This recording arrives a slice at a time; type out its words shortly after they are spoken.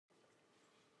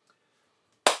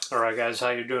All right, guys,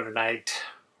 how you doing tonight,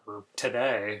 or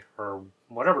today, or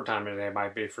whatever time of day it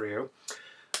might be for you?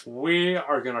 We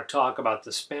are going to talk about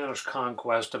the Spanish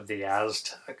conquest of the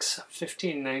Aztecs,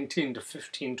 1519 to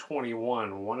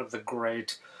 1521, one of the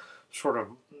great sort of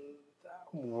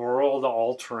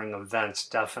world-altering events,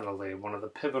 definitely, one of the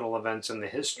pivotal events in the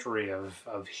history of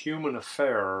human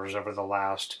affairs over the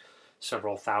last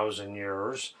several thousand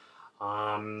years.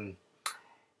 And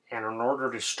in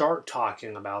order to start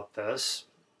talking about this,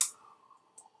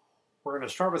 we're going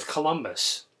to start with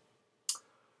Columbus,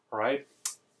 all right?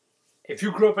 If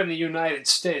you grew up in the United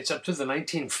States up to the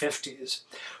 1950s,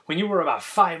 when you were about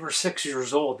 5 or 6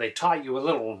 years old, they taught you a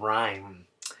little rhyme.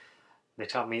 They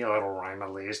taught me a little rhyme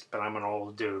at least, but I'm an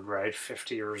old dude, right?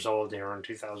 50 years old here in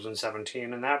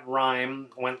 2017, and that rhyme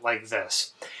went like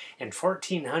this. In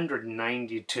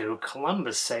 1492,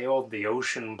 Columbus sailed the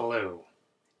ocean blue.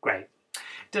 Great.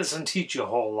 Doesn't teach you a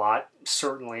whole lot,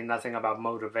 certainly nothing about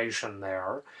motivation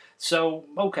there. So,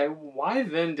 okay, why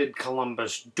then did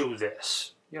Columbus do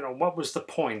this? You know, what was the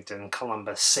point in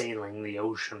Columbus sailing the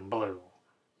ocean blue?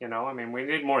 You know, I mean, we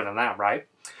need more than that, right?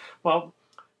 Well,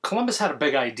 Columbus had a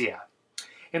big idea.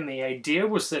 And the idea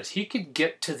was that he could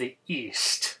get to the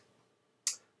east,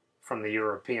 from the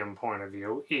European point of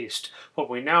view, east,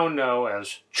 what we now know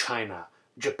as China,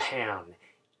 Japan,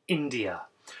 India,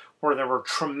 where there were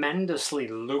tremendously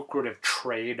lucrative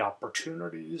trade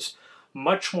opportunities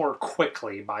much more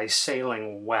quickly by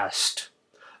sailing west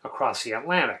across the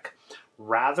Atlantic,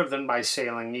 rather than by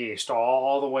sailing east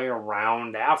all the way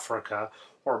around Africa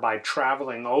or by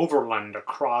traveling overland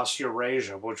across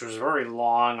Eurasia, which was a very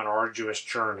long and arduous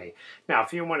journey. Now,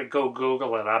 if you want to go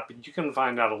Google it up, you can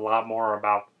find out a lot more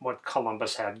about what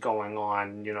Columbus had going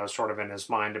on, you know, sort of in his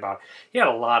mind about, he had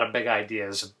a lot of big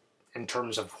ideas in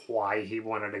terms of why he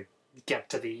wanted to get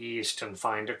to the east and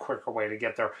find a quicker way to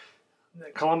get there.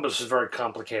 Columbus is a very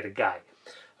complicated guy,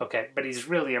 okay, but he's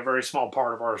really a very small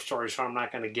part of our story, so I'm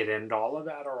not going to get into all of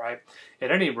that, all right?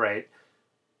 At any rate,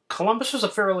 Columbus was a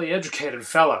fairly educated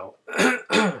fellow,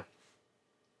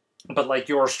 but like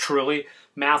yours truly,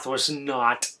 math was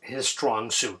not his strong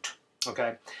suit,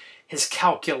 okay? His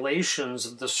calculations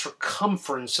of the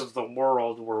circumference of the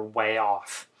world were way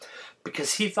off,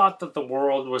 because he thought that the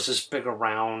world was as big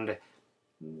around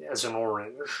as an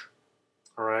orange,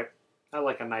 all right? I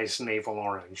like a nice navel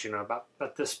orange, you know,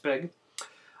 about this big.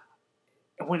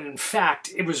 When in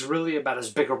fact, it was really about as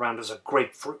big around as a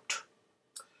grapefruit.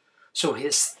 So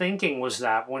his thinking was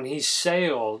that when he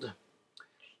sailed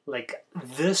like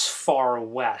this far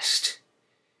west,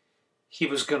 he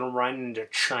was going to run into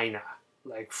China.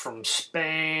 Like from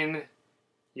Spain,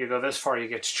 you go this far, you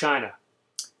get to China,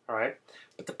 all right?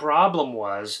 But the problem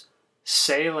was,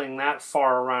 sailing that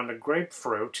far around a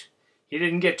grapefruit, he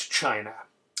didn't get to China.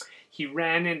 He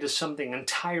ran into something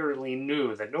entirely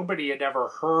new that nobody had ever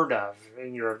heard of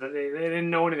in Europe, that they didn't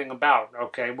know anything about,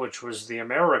 okay, which was the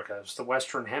Americas, the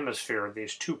Western Hemisphere,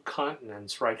 these two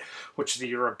continents, right, which the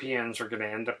Europeans are going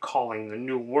to end up calling the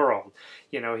New World.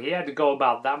 You know, he had to go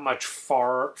about that much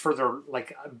further,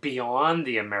 like, beyond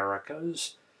the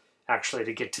Americas, actually,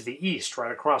 to get to the east,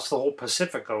 right across the whole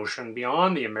Pacific Ocean,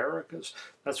 beyond the Americas.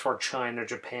 That's where China,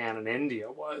 Japan, and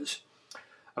India was,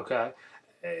 okay?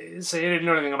 So he didn't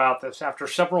know anything about this. After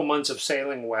several months of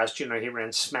sailing west, you know, he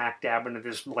ran smack dab into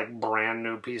this, like, brand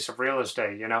new piece of real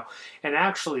estate, you know. And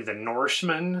actually the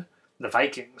Norsemen, the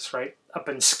Vikings, right, up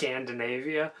in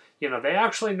Scandinavia, you know, they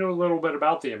actually knew a little bit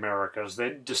about the Americas.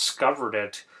 They discovered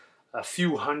it a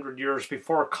few hundred years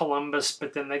before Columbus,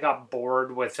 but then they got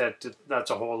bored with it. That's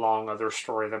a whole long other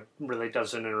story that really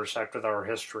doesn't intersect with our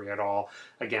history at all.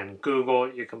 Again,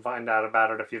 Google, you can find out about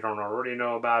it if you don't already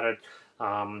know about it.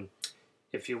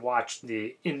 If you watch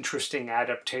the interesting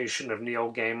adaptation of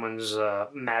Neil Gaiman's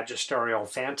magisterial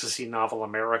fantasy novel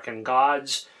American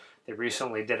Gods, they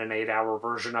recently did an 8-hour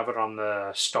version of it on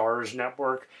the Starz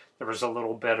network. There was a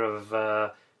little bit of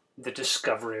the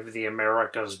discovery of the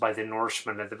Americas by the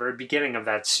Norsemen at the very beginning of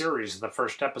that series. The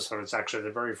first episode, it's actually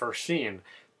the very first scene.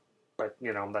 But,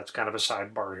 you know, that's kind of a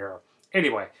sidebar here.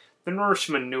 Anyway, the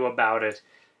Norsemen knew about it.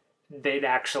 They'd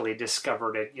actually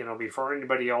discovered it, you know, before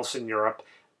anybody else in Europe.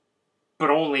 But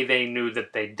only they knew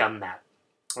that they'd done that,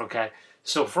 okay?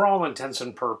 So for all intents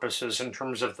and purposes, in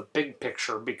terms of the big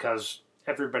picture, because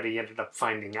everybody ended up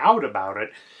finding out about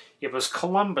it, it was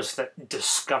Columbus that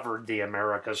discovered the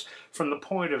Americas from the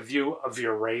point of view of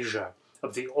Eurasia,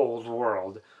 of the old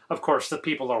world. Of course, the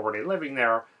people already living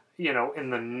there, you know,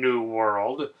 in the new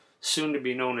world, soon to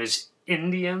be known as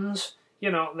Indians,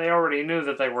 you know, they already knew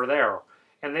that they were there.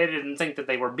 and they didn't think that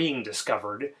they were being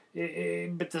discovered.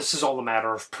 But this is all a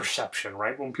matter of perception,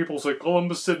 right? When people say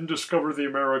Columbus didn't discover the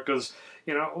Americas,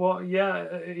 you know, well,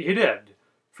 yeah, he did,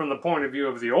 from the point of view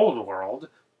of the old world,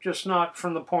 just not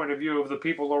from the point of view of the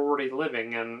people already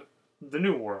living in the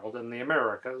new world, in the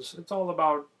Americas. It's all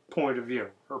about point of view,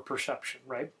 or perception,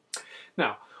 right?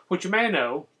 Now, what you may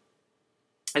know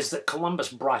is that Columbus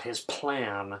brought his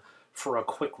plan for a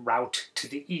quick route to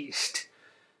the east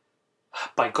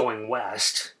by going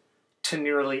west to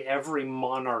nearly every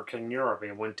monarch in Europe.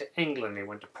 He went to England, he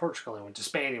went to Portugal, he went to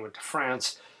Spain, he went to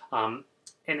France, and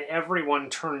everyone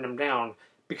turned him down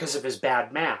because of his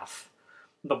bad math.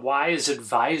 The wise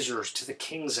advisors to the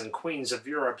kings and queens of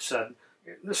Europe said,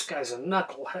 this guy's a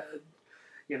knucklehead.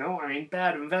 You know, I mean,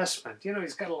 bad investment. You know,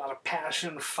 he's got a lot of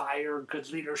passion, fire,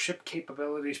 good leadership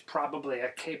capabilities, probably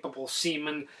a capable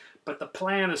seaman, but the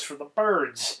plan is for the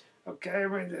birds. Okay, I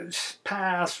mean,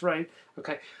 pass, right?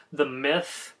 Okay, the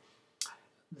myth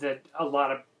that a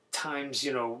lot of times,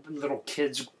 you know, little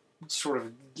kids sort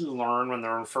of learn when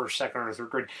they're in first, second, or third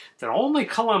grade, that only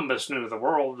Columbus knew the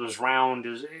world was round,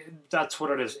 that's what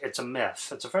it is. It's a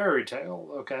myth. It's a fairy tale,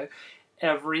 okay?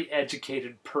 Every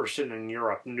educated person in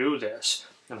Europe knew this.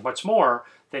 And what's more,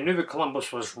 they knew that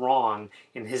Columbus was wrong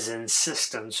in his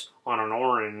insistence on an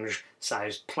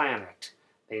orange-sized planet.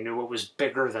 They knew it was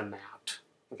bigger than that.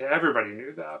 Okay, everybody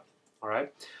knew that, all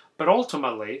right? But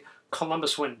ultimately,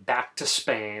 Columbus went back to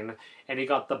Spain, and he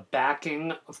got the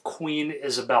backing of Queen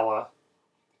Isabella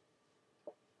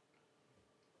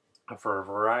for a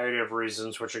variety of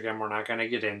reasons, which again, we're not going to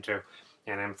get into.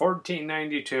 And in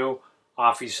 1492,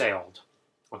 off he sailed.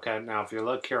 Okay, now if you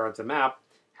look here at the map,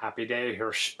 happy day,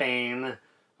 here's Spain,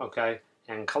 okay,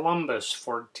 and Columbus,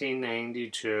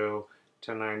 1492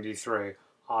 to 93.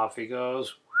 Off he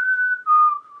goes.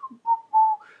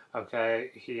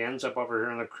 Okay, he ends up over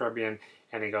here in the Caribbean,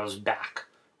 and he goes back.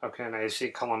 Okay, now you see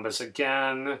Columbus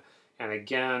again, and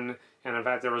again, and in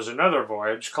fact there was another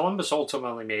voyage. Columbus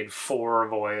ultimately made 4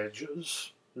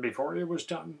 voyages before he was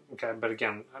done. Okay, but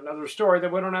again, another story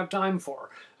that we don't have time for.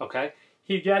 Okay,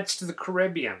 he gets to the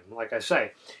Caribbean, like I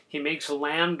say. He makes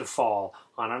landfall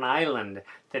on an island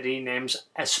that he names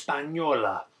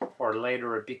Hispaniola, or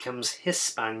later it becomes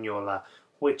Hispaniola,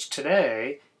 which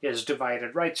today is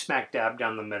divided right smack dab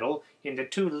down the middle into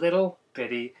 2 little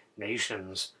bitty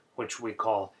nations, which we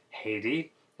call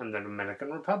Haiti and the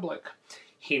Dominican Republic.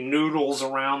 He noodles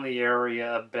around the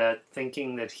area a bit,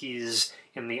 thinking that he's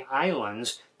in the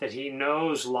islands that he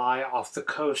knows lie off the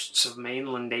coasts of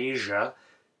mainland Asia,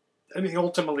 and he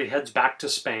ultimately heads back to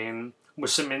Spain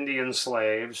with some Indian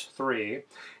slaves, 3,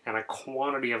 and a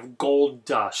quantity of gold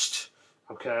dust,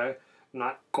 okay?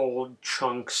 Not gold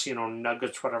chunks, you know,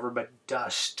 nuggets, whatever, but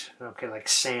dust, okay, like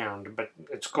sand, but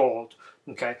it's gold,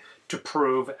 okay? To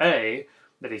prove, A,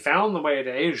 that he found the way to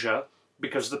Asia,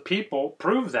 because the people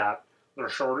prove that. They're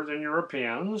shorter than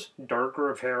Europeans, darker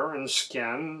of hair and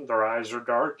skin, their eyes are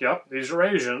dark, yep, these are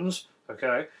Asians,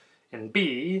 okay? And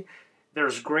B,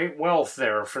 there's great wealth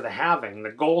there for the having.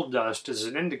 The gold dust is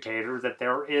an indicator that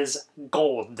there is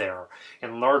gold there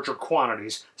in larger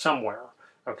quantities somewhere,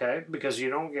 okay? Because you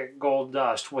don't get gold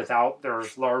dust without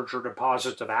there's larger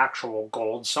deposits of actual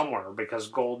gold somewhere, because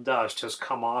gold dust has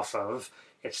come off of,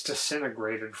 it's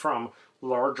disintegrated from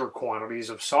larger quantities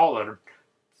of solid,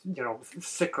 you know,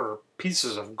 thicker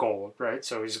pieces of gold, right?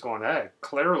 So he's going, hey,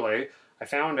 clearly I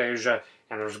found Asia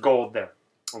and there's gold there,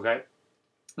 okay?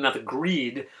 Now, the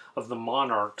greed of the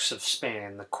monarchs of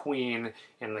Spain, the queen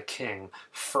and the king,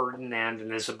 Ferdinand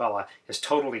and Isabella, is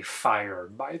totally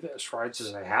fired by this, right? This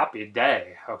is a happy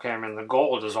day, okay? I mean, the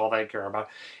gold is all they care about.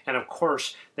 And, of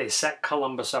course, they set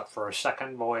Columbus up for a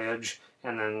second voyage,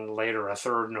 and then later a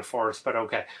third and a fourth, but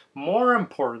okay. More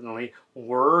importantly,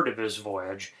 word of his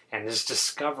voyage and his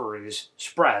discoveries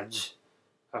spreads,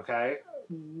 okay,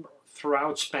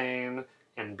 throughout Spain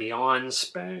and beyond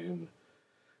Spain,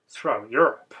 throughout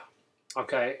Europe,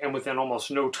 okay, and within almost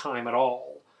no time at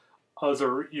all,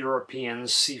 other European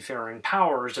seafaring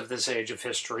powers of this age of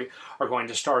history are going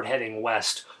to start heading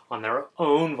west on their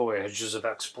own voyages of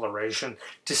exploration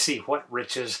to see what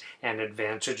riches and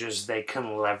advantages they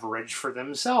can leverage for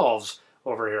themselves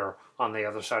over here on the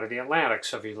other side of the Atlantic.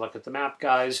 So if you look at the map,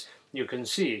 guys, you can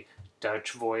see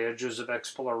Dutch voyages of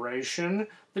exploration,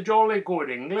 the jolly good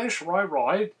English,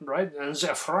 right, and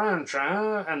the French,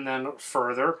 and then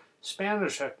further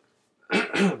Spanish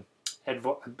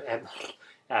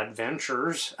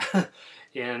adventures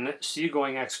in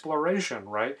seagoing exploration,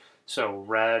 right? So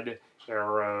red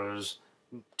arrows,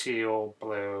 teal,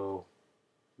 blue,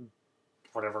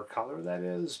 whatever color that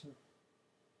is,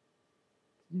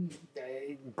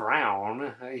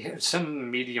 brown, some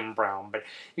medium brown, but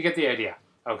you get the idea.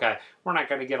 Okay, we're not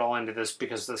going to get all into this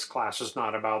because this class is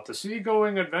not about the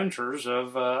seagoing adventures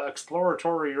of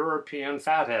exploratory European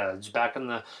fatheads back in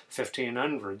the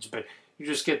 1500s, but you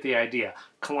just get the idea.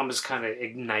 Columbus kind of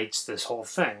ignites this whole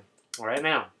thing. Right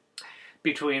now,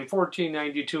 between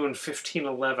 1492 and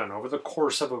 1511, over the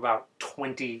course of about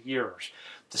 20 years,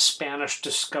 the Spanish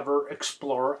discover,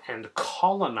 explore, and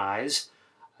colonize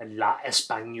La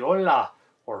Española,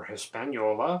 or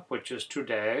Hispaniola, which is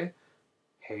today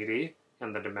Haiti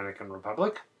and the Dominican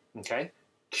Republic. Okay,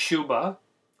 Cuba,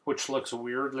 which looks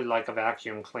weirdly like a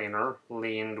vacuum cleaner,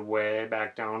 leaned way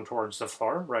back down towards the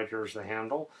floor. Right here's the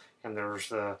handle, and there's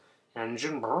the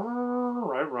engine,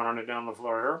 right, running it down the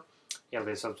floor here. Yeah, at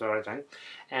least that's what I think.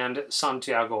 And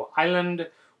Santiago Island,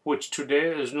 which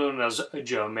today is known as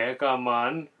Jamaica,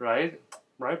 man, right?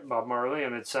 Right, Bob Marley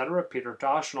and etc. Peter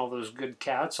Tosh and all those good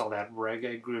cats, all that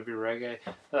reggae, groovy reggae.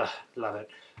 Ugh, love it.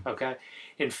 Okay,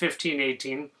 in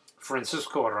 1518,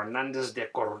 Francisco Hernandez de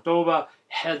Cordoba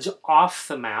heads off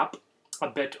the map a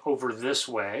bit over this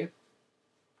way,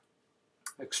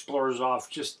 explores off,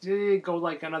 just go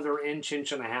like another inch and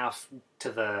a half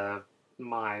to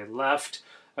my left,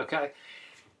 okay,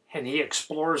 and he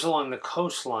explores along the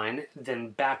coastline,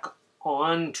 then back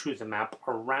onto the map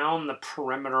around the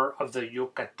perimeter of the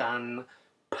Yucatan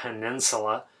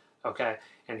Peninsula, okay,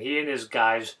 and he and his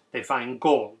guys, they find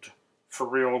gold. For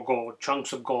real gold,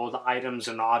 chunks of gold, items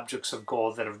and objects of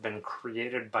gold that have been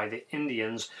created by the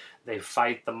Indians. They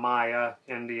fight the Maya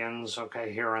Indians,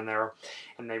 okay, here and there,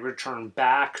 and they return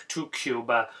back to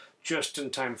Cuba just in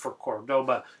time for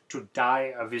Cordoba to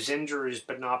die of his injuries,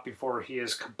 but not before he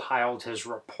has compiled his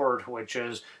report, which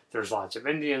is there's lots of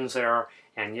Indians there,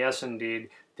 and yes, indeed,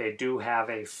 they do have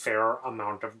a fair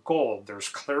amount of gold. There's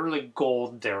clearly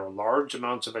gold there, large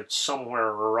amounts of it somewhere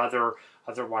or other.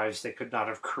 Otherwise, they could not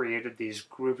have created these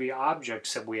groovy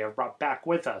objects that we have brought back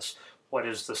with us. What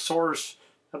is the source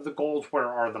of the gold? Where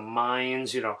are the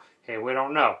mines? You know, hey, we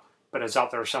don't know, but it's out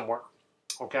there somewhere.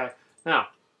 Okay? Now,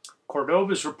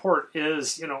 Cordoba's report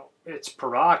is, you know, it's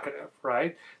provocative,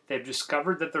 right? They've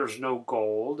discovered that there's no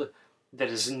gold that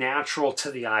is natural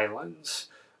to the islands.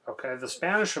 Okay? The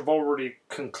Spanish have already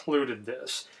concluded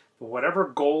this. Whatever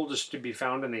gold is to be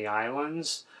found in the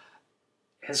islands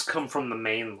has come from the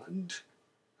mainland.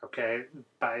 Okay,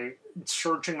 by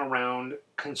searching around,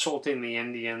 consulting the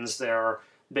Indians there,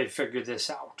 they figured this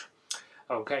out.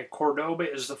 Okay,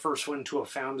 Cordoba is the first one to have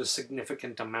found a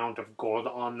significant amount of gold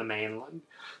on the mainland.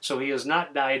 So he has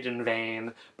not died in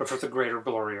vain, but for the greater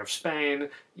glory of Spain.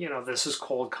 You know, this is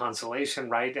cold consolation,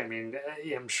 right? I mean,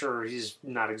 I'm sure he's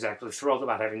not exactly thrilled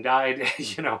about having died,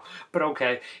 you know, but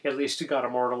okay, at least he got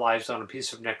immortalized on a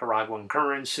piece of Nicaraguan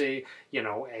currency, you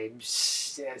know,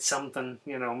 something,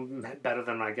 you know, better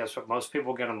than I guess what most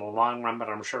people get in the long run, but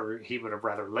I'm sure he would have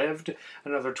rather lived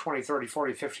another 20, 30,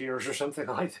 40, 50 years or something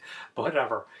like that. But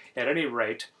at any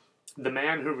rate, the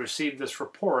man who received this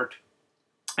report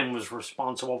and was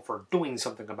responsible for doing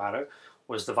something about it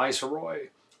was the viceroy,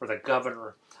 or the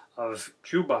governor of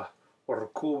Cuba,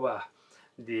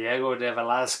 Diego de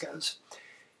Velázquez.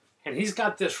 And he's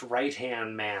got this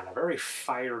right-hand man, a very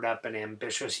fired up and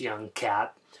ambitious young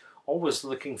cat, always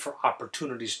looking for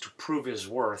opportunities to prove his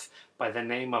worth, by the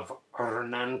name of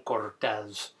Hernan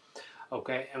Cortés.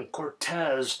 Okay, and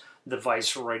Cortés, the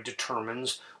viceroy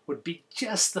determines, would be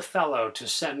just the fellow to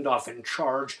send off in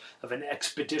charge of an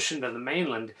expedition to the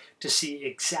mainland to see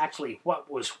exactly what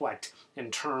was what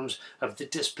in terms of the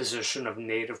disposition of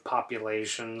native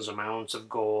populations, amounts of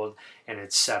gold, and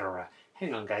etc.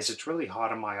 Hang on, guys, it's really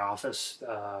hot in my office,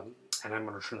 and I'm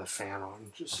going to turn the fan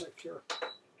on just like here.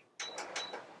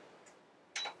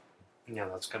 Yeah,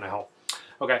 that's going to help.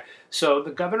 Okay, so the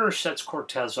governor sets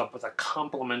Cortés up with a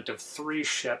complement of 3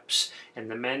 ships, and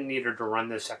the men needed to run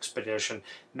this expedition.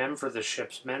 Men for the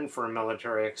ships, men for a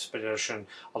military expedition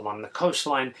along the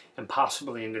coastline and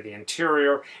possibly into the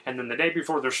interior. And then the day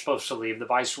before they're supposed to leave, the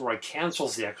viceroy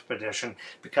cancels the expedition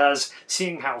because,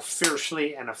 seeing how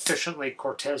fiercely and efficiently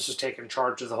Cortés has taken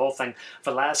charge of the whole thing,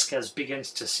 Velázquez begins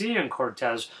to see in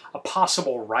Cortés a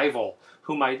possible rival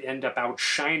who might end up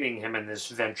outshining him in this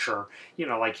venture. You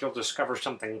know, like he'll discover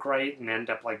something great and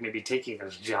end up like maybe taking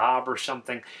his job or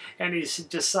something. And he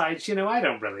decides, you know, I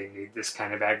don't really need this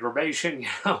kind of aggravation. You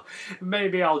know,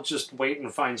 maybe I'll just wait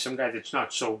and find some guy that's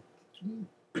not so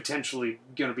potentially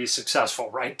going to be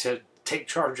successful, right, to take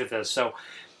charge of this. So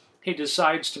he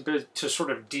decides to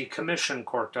sort of decommission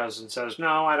Cortés and says,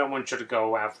 no, I don't want you to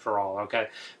go after all, okay?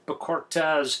 But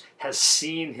Cortés has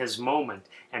seen his moment,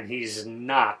 and he's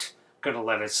not going to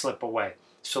let it slip away.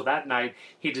 So that night,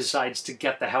 he decides to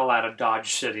get the hell out of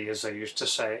Dodge City, as they used to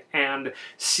say, and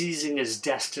seizing his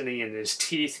destiny in his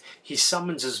teeth, he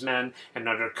summons his men and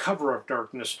under cover of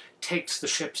darkness takes the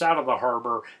ships out of the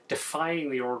harbor, defying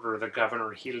the order of the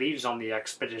governor. He leaves on the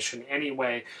expedition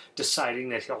anyway, deciding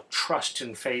that he'll trust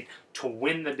in fate to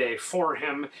win the day for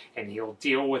him, and he'll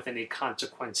deal with any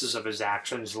consequences of his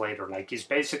actions later. Like, he's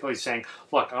basically saying,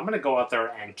 look, I'm going to go out there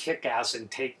and kick ass and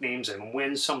take names and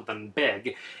win something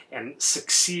big and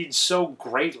succeed so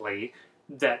greatly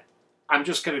that I'm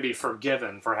just going to be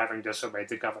forgiven for having disobeyed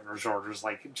the governor's orders.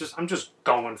 Like, I'm just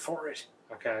going for it.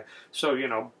 Okay, so, you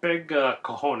know, big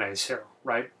cojones here,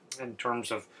 right, in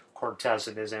terms of Cortez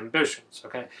and his ambitions.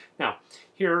 Okay, now,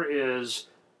 here is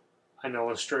an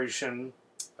illustration,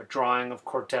 a drawing of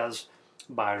Cortez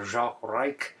by Jacques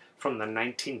Reich from the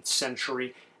 19th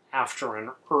century after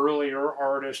an earlier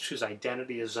artist whose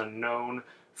identity is unknown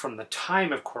from the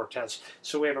time of Cortez.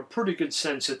 So we have a pretty good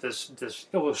sense that this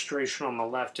illustration on the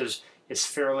left is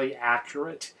fairly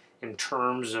accurate in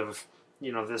terms of,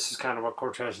 you know, this is kind of what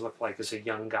Cortez looked like as a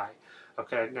young guy.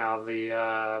 Okay, now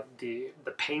the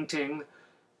painting,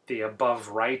 the above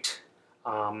right,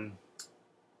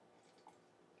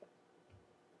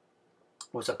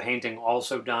 was a painting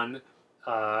also done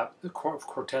of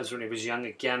Cortez when he was young.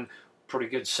 Again, pretty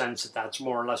good sense that that's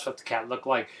more or less what the cat looked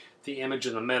like. The image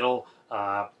in the middle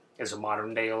is a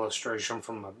modern day illustration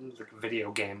from a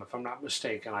video game, if I'm not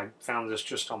mistaken. I found this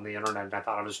just on the internet and I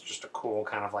thought it was just a cool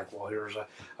kind of like, well, here's a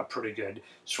pretty good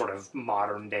sort of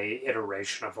modern day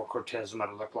iteration of what Cortez might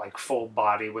have looked like, full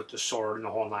body with the sword and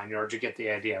the whole 9 yards. You get the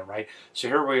idea, right? So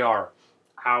here we are,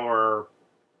 our,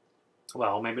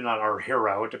 well, maybe not our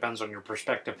hero, it depends on your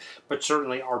perspective, but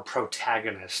certainly our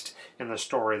protagonist in the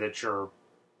story that you're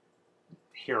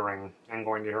hearing and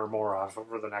going to hear more of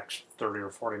over the next 30 or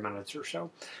 40 minutes or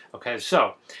so. Okay,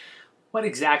 so what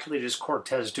exactly does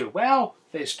Cortez do? Well,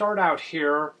 they start out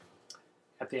here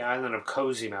at the island of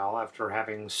Cozumel after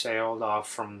having sailed off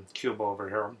from Cuba over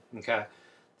here. Okay,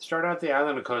 start out the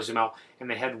island of Cozumel and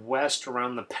they head west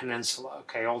around the peninsula.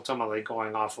 Okay, ultimately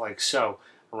going off like so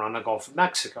around the Gulf of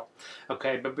Mexico.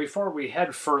 Okay, but before we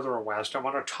head further west, I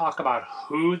want to talk about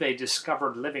who they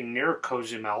discovered living near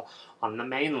Cozumel on the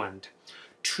mainland.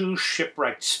 2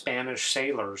 shipwrecked Spanish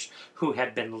sailors who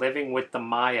had been living with the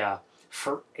Maya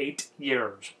for 8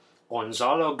 years,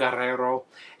 Gonzalo Guerrero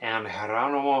and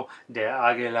Geronimo de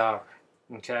Aguilar.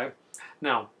 Okay,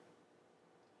 now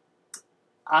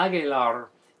Aguilar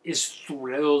is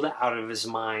thrilled out of his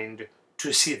mind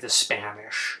to see the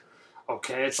Spanish.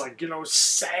 Okay, it's like, you know,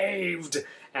 saved.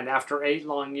 And after 8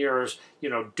 long years, you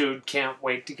know, dude can't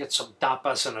wait to get some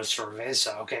tapas and a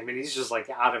cerveza. Okay, I mean, he's just like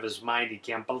out of his mind. He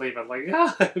can't believe it. Like,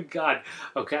 oh, God.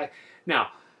 Okay,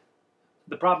 now,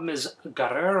 the problem is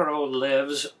Guerrero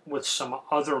lives with some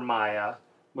other Maya,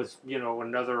 with, you know,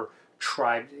 another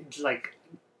tribe, like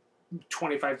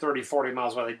 25, 30, 40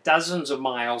 miles away, dozens of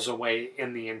miles away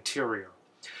in the interior.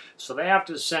 So they have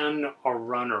to send a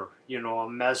runner, you know, a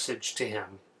message to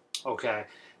him. Okay,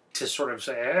 to sort of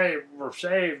say, hey, we're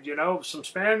saved, you know, some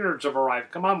Spaniards have arrived.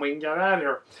 Come on, we can get out of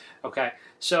here. Okay,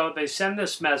 so they send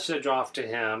this message off to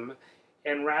him,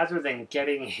 and rather than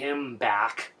getting him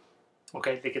back,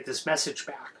 okay, they get this message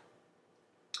back.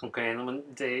 Okay, and when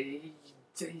they,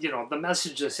 you know, the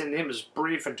message they send him is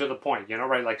brief and to the point, you know,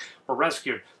 right? Like, we're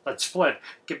rescued, let's split,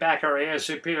 get back our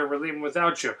ASAP or we're leaving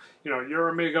without you. You know, your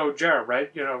amigo Jared,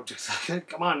 right? You know, just,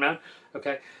 come on, man.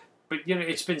 Okay. But, you know,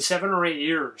 it's been 7 or 8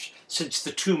 years since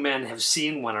the 2 men have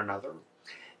seen one another.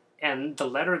 And the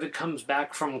letter that comes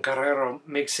back from Guerrero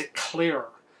makes it clear.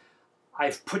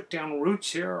 I've put down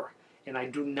roots here, and I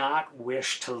do not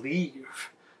wish to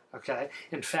leave. Okay?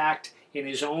 In fact, in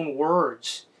his own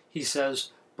words, he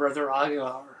says, Brother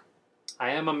Aguilar,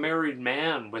 I am a married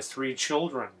man with 3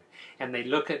 children, and they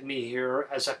look at me here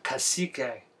as a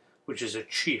cacique, which is a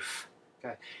chief,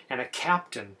 okay, and a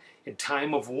captain in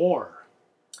time of war.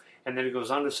 And then he goes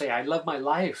on to say, I love my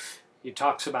life. He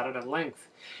talks about it at length.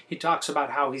 He talks about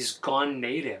how he's gone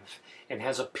native and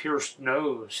has a pierced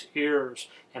nose, ears,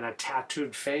 and a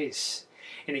tattooed face.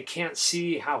 And he can't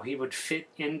see how he would fit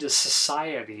into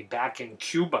society back in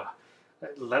Cuba,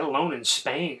 let alone in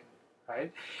Spain,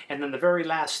 right? And then the very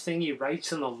last thing he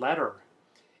writes in the letter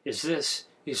is this.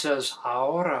 He says,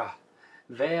 Ahora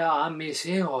vea a mis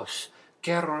hijos,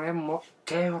 que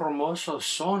hermosos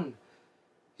son.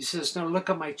 He says, now look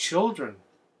at my children,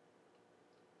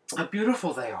 how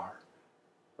beautiful they are,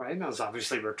 right? Now it's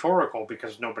obviously rhetorical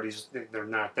because they're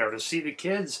not there to see the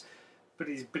kids, but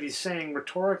he's saying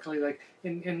rhetorically, like,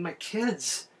 in my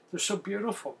kids, they're so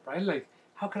beautiful, right? Like,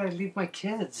 how could I leave my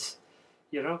kids?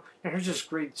 You know, and here's this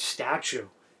great statue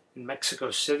in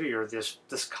Mexico City, or this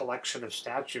collection of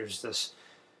statues, this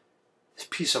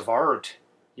piece of art,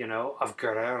 you know, of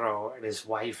Guerrero and his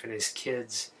wife and his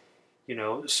kids, you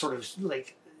know, sort of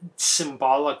like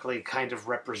symbolically kind of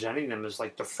representing them as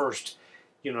like the first,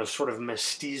 you know, sort of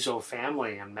mestizo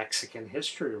family in Mexican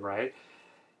history, right?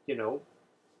 You know,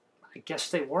 I guess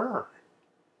they were,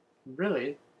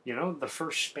 really, you know, the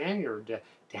first Spaniard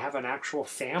to have an actual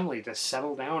family, to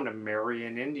settle down, to marry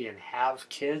an Indian, have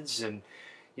kids, and,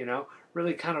 you know,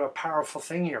 really kind of a powerful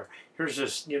thing here. Here's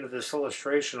this, you know, this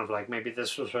illustration of like maybe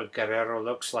this was what Guerrero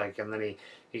looks like, and then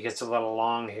he gets a little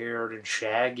long-haired and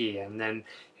shaggy, and then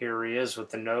here he is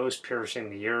with the nose piercing,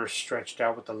 the ears stretched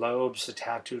out with the lobes, the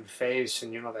tattooed face,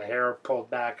 and, you know, the hair pulled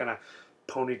back in a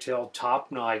ponytail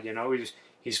top knot. You know,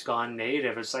 he's gone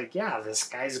native. It's like, yeah, this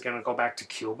guy's gonna go back to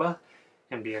Cuba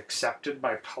and be accepted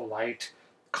by polite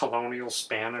colonial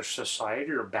Spanish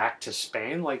society, or back to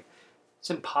Spain. Like, it's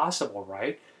impossible,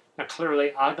 right? Now,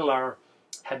 clearly, Aguilar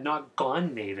had not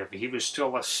gone native. He was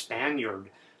still a Spaniard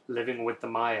living with the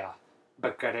Maya.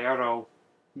 But Guerrero,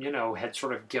 you know, had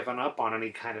sort of given up on any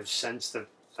kind of sense that,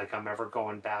 like, I'm ever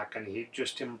going back, and he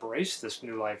just embraced this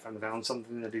new life and found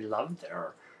something that he loved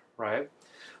there, right?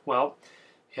 Well,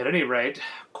 at any rate,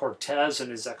 Cortez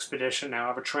and his expedition now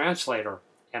have a translator.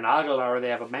 In Aguilar, they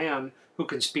have a man who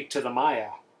can speak to the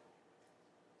Maya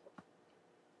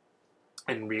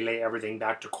and relay everything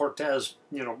back to Cortez,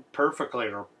 you know, perfectly,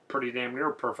 or pretty damn near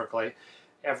perfectly.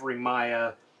 Every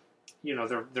Maya, you know,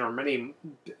 there are many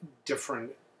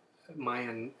different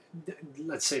Mayan,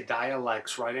 let's say,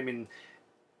 dialects, right? I mean,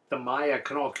 the Maya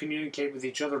can all communicate with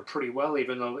each other pretty well,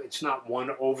 even though it's not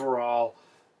one overall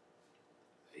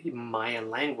Mayan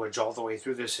language all the way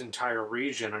through this entire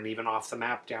region and even off the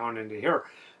map down into here.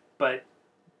 But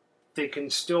they can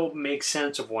still make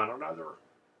sense of one another,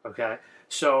 okay?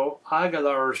 So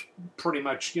Aguilar's pretty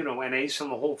much, you know, an ace in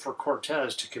the hole for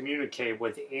Cortez to communicate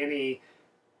with any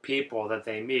people that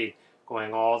they meet,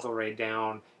 going all the way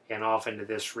down and off into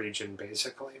this region,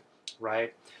 basically,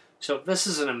 right? So this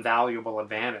is an invaluable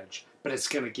advantage, but it's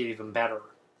going to get even better,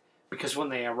 because when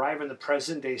they arrive in the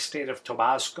present-day state of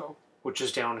Tabasco, which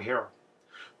is down here,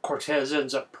 Cortez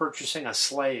ends up purchasing a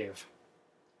slave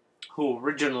who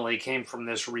originally came from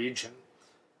this region,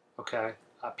 okay,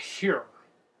 up here.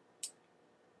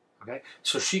 Okay,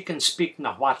 so she can speak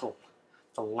Nahuatl,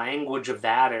 the language of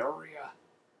that area,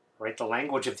 right? The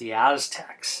language of the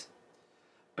Aztecs.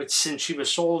 But since she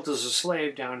was sold as a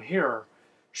slave down here,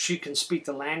 she can speak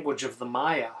the language of the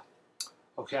Maya.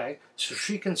 Okay, so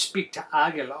she can speak to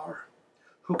Aguilar,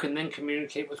 who can then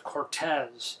communicate with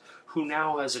Cortez, who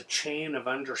now has a chain of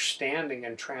understanding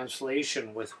and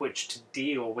translation with which to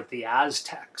deal with the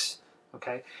Aztecs.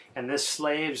 Okay, and this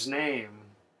slave's name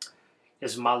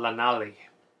is Malanali.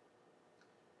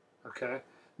 Okay,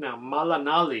 now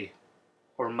Malanali,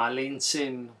 or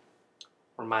Malintzin,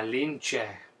 or Malinche,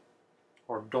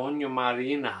 or Doña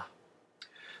Marina.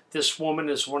 This woman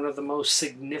is one of the most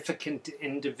significant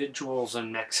individuals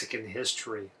in Mexican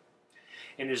history,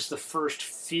 and is the first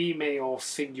female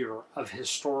figure of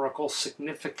historical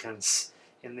significance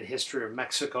in the history of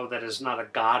Mexico that is not a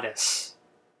goddess.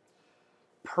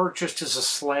 Purchased as a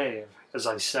slave, as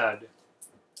I said,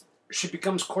 she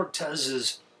becomes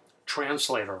Cortez's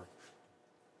translator,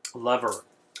 lover,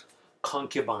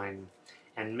 concubine,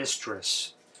 and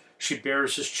mistress. She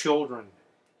bears his children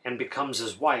and becomes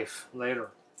his wife later.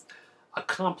 A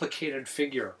complicated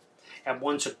figure, at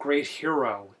once a great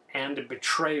hero and a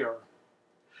betrayer.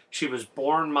 She was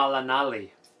born Malanali,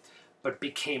 but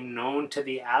became known to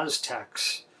the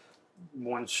Aztecs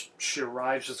once she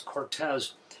arrives with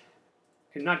Cortez,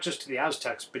 and not just to the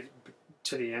Aztecs, but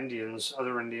to the Indians,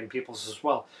 other Indian peoples as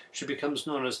well. She becomes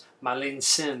known as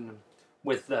Malintzin,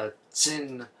 with the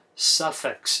Tzin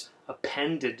suffix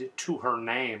appended to her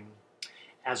name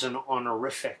as an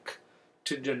honorific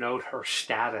to denote her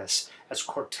status as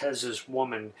Cortez's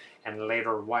woman and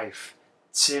later wife.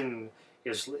 Tzin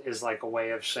is like a way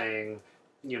of saying,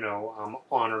 you know,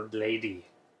 honored lady,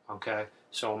 okay?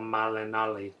 So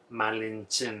Malinali,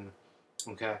 Malintzin,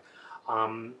 okay?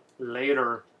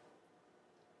 Later,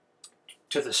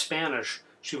 to the Spanish,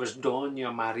 she was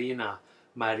Doña Marina,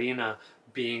 Marina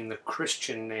being the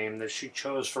Christian name that she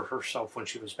chose for herself when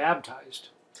she was baptized.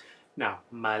 Now,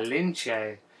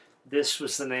 Malinche, this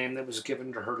was the name that was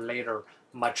given to her later,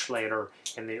 much later,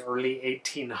 in the early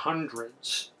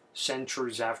 1800s,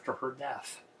 centuries after her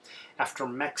death, after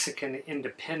Mexican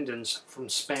independence from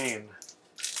Spain,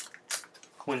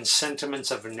 when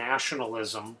sentiments of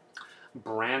nationalism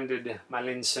branded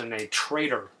Malintzin a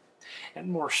traitor, and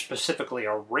more specifically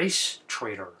a race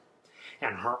traitor,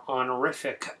 and her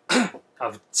honorific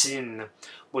of Tzin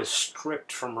was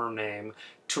stripped from her name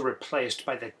to replaced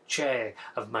by the Che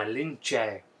of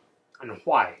Malinche. And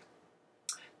why?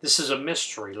 This is a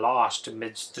mystery lost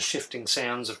amidst the shifting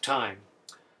sands of time.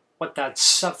 What that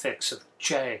suffix of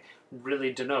Che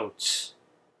really denotes,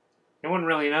 no one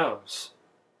really knows.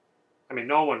 I mean,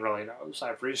 no one really knows.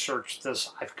 I've researched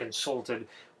this. I've consulted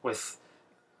with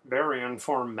very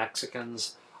informed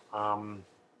Mexicans. Nobody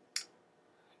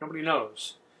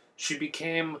knows. She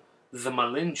became the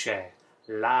Malinche,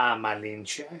 La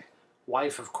Malinche,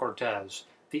 wife of Cortez,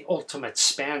 the ultimate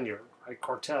Spaniard, right?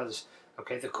 Cortez,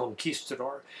 okay, the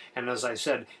conquistador. And as I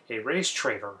said, a race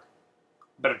traitor.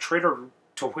 But a traitor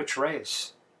to which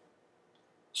race?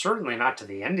 Certainly not to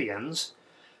the Indians.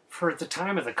 For at the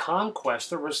time of the conquest,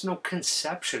 there was no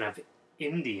conception of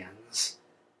Indians.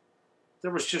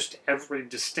 There was just every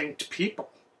distinct people.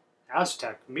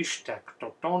 Aztec, Mixtec,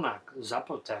 Totonac,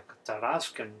 Zapotec,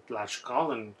 Tarascan,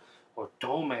 Tlaxcalan,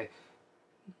 Otome,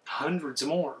 hundreds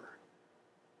more.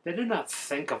 They did not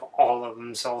think of all of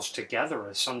themselves together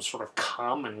as some sort of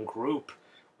common group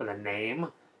with a name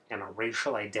and a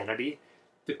racial identity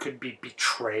that could be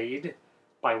betrayed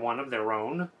by one of their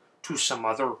own to some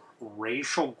other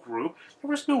racial group.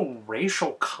 There was no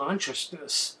racial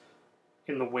consciousness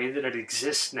in the way that it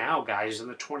exists now, guys, in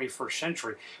the 21st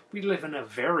century. We live in a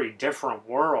very different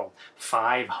world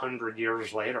 500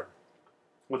 years later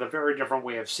with a very different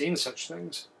way of seeing such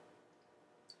things.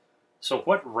 So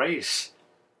what race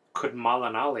could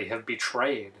Malinali have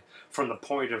betrayed from the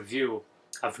point of view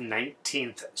of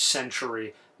 19th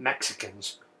century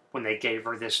Mexicans when they gave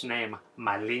her this name,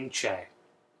 Malinche?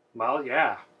 Well,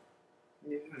 yeah,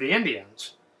 the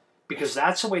Indians, because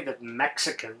that's the way that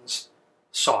Mexicans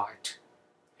saw it.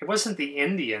 It wasn't the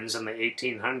Indians in the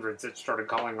 1800s that started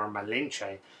calling her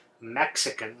Malinche.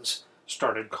 Mexicans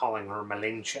started calling her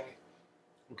Malinche.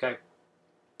 Okay?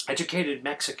 Educated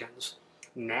Mexicans,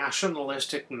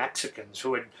 nationalistic Mexicans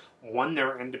who had won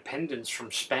their independence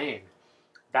from Spain.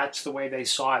 That's the way they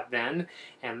saw it then,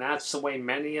 and that's the way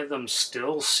many of them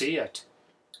still see it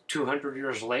 200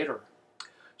 years later.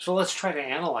 So let's try to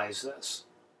analyze this.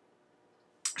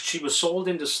 She was sold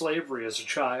into slavery as a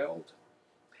child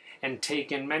and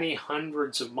taken many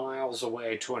hundreds of miles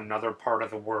away to another part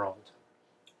of the world.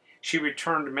 She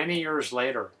returned many years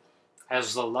later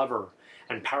as the lover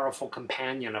and powerful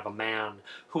companion of a man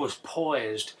who was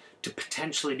poised to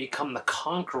potentially become the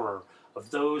conqueror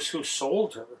of those who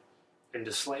sold her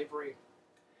into slavery.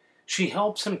 She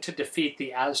helps him to defeat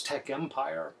the Aztec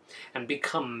Empire and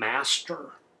become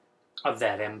master of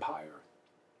that empire.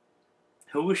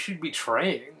 Who was she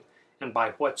betraying, and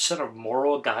by what set of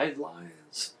moral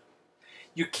guidelines?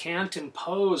 You can't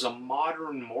impose a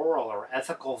modern moral or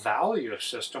ethical value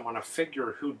system on a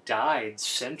figure who died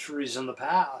centuries in the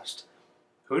past.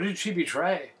 Who did she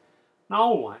betray?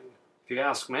 No one, if you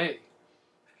ask me.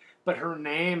 But her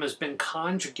name has been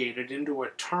conjugated into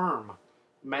a term,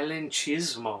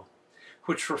 malinchismo,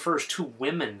 which refers to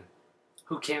women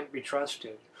who can't be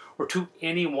trusted, or to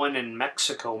anyone in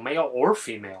Mexico, male or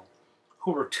female,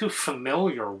 who are too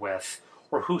familiar with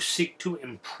or who seek to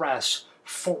impress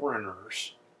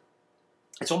foreigners.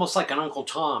 It's almost like an Uncle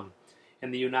Tom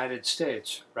in the United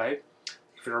States, right?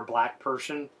 If you're a black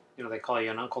person, you know, they call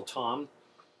you an Uncle Tom.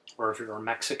 Or if you're a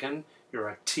Mexican, you're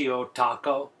a Tío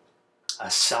Taco, a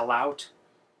sellout,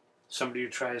 somebody who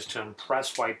tries to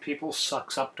impress white people,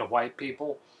 sucks up to white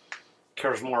people,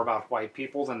 cares more about white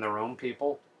people than their own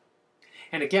people.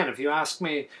 And again, if you ask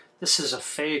me, this is a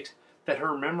fate that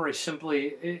her memory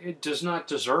simply, it does not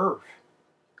deserve.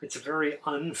 It's a very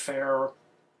unfair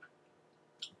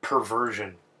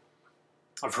perversion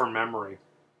of her memory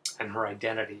and her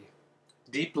identity.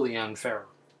 Deeply unfair,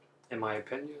 in my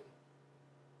opinion.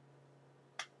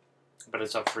 But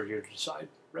it's up for you to decide,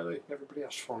 really. Everybody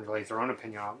has to formulate their own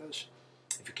opinion on this,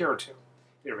 if you care to.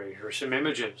 Here are some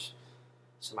images,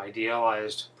 some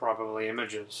idealized, probably,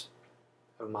 images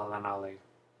of Malinali.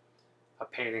 A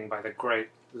painting by the great,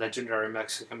 legendary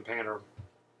Mexican painter,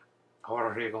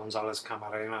 Jorge González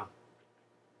Camarena,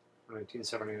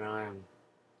 1979.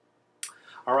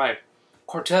 All right,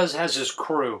 Cortez has his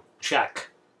crew, check.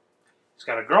 He's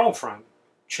got a girlfriend,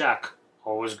 check.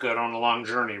 Always good on a long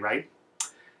journey, right?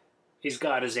 He's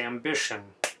got his ambition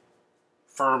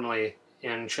firmly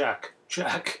in check,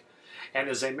 check. And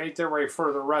as they make their way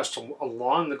further west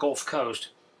along the Gulf Coast,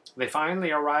 they finally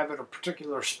arrive at a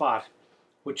particular spot,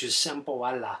 which is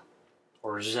Zempoala,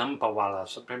 or Zempawala.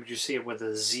 Sometimes you see it with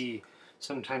a Z,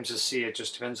 sometimes you see it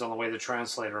just depends on the way the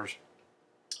translators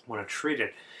want to treat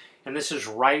it. And this is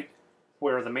right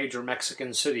where the major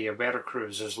Mexican city of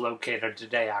Veracruz is located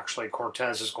today. Actually,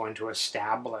 Cortez is going to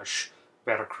establish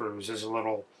Veracruz as a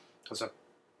little as a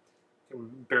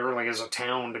barely as a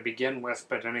town to begin with,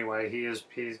 but anyway,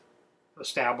 he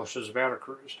establishes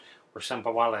Veracruz, or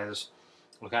Sempoales.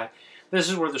 Okay, this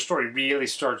is where the story really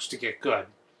starts to get good.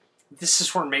 This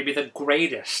is where maybe the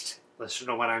greatest, listen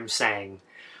to what I'm saying,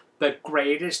 the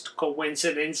greatest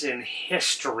coincidence in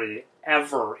history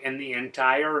ever, in the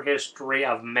entire history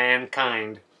of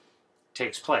mankind,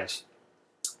 takes place.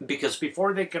 Because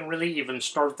before they can really even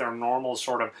start their normal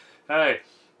sort of, hey,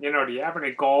 you know, do you have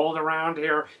any gold around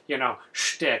here? You know,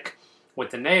 shtick with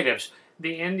the natives,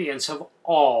 the Indians have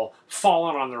all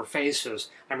fallen on their faces.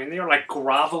 I mean, they're like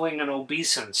groveling in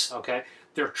obeisance, okay?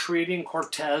 They're treating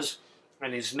Cortez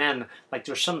and his men like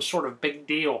there's some sort of big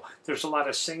deal. There's a lot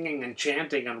of singing and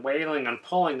chanting and wailing and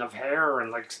pulling of hair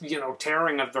and, like, you know,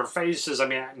 tearing of their faces. I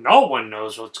mean, no one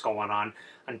knows what's going on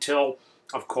until,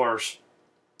 of course,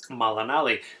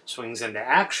 Malinali swings into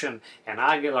action and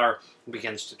Aguilar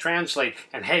begins to translate.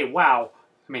 And hey, wow,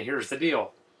 I mean, here's the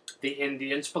deal. The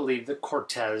Indians believe that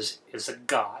Cortez is a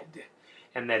god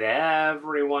and that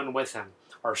everyone with him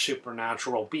are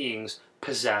supernatural beings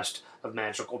possessed of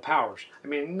magical powers. I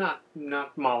mean, not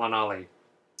Malinali,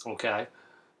 okay?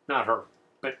 Not her,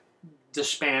 but the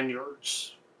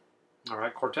Spaniards. All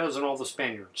right, Cortez and all the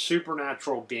Spaniards.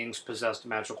 Supernatural beings possessed of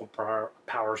magical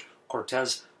powers.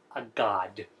 Cortez, a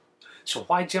god. So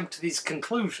why jump to these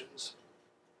conclusions?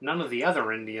 None of the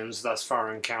other Indians thus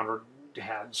far encountered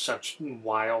had such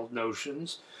wild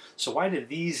notions. So why did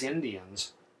these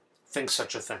Indians think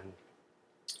such a thing?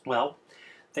 Well,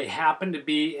 they happen to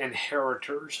be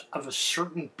inheritors of a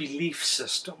certain belief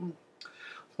system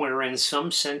wherein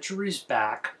some centuries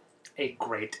back a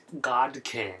great god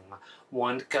king,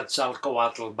 one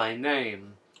Quetzalcoatl by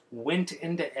name, went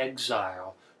into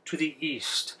exile to the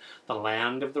east, the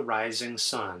land of the rising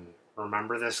sun.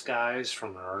 Remember this, guys,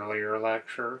 from an earlier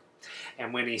lecture?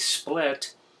 And when he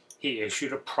split, he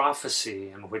issued a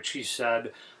prophecy in which he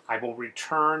said, I will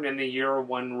return in the year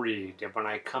one reed, and when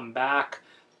I come back,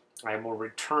 I will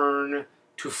return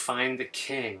to find the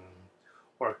king,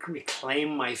 or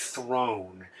reclaim my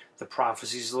throne. The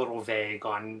prophecy's a little vague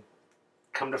on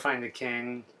come to find the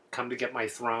king, come to get my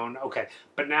throne. Okay,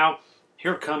 but now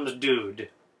here comes dude,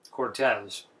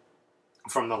 Cortez,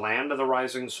 from the land of the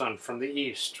rising sun, from the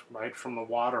east, right, from the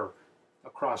water,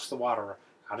 across the water,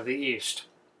 out of the east,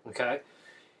 okay,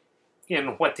 in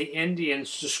what the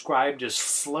Indians described as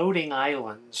floating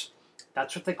islands.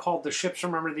 That's what they called the ships.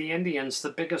 Remember, the Indians, the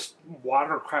biggest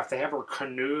watercraft they have are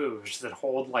canoes that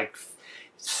hold like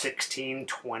 16,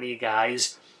 20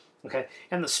 guys, okay,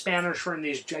 and the Spanish are in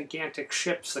these gigantic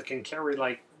ships that can carry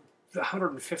like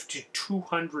 150,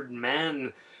 200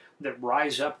 men that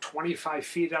rise up 25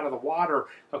 feet out of the water,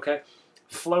 okay?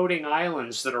 Floating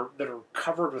islands that are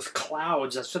covered with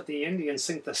clouds. That's what the Indians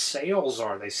think the sails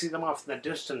are. They see them off in the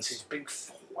distance, these big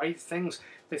white things.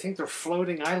 They think they're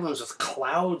floating islands with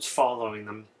clouds following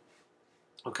them,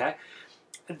 okay?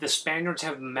 The Spaniards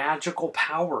have magical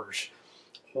powers.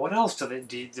 What else do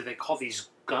they call these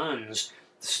guns?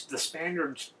 The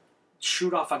Spaniards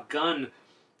shoot off a gun.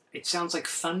 It sounds like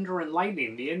thunder and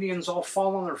lightning. The Indians all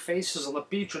fall on their faces on the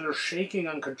beach and they're shaking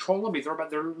uncontrollably.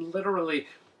 They're literally,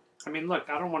 I mean, look,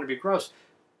 I don't want to be gross,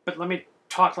 but let me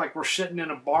talk like we're sitting in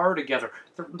a bar together.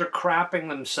 They're crapping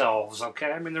themselves,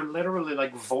 okay? I mean, they're literally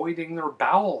like voiding their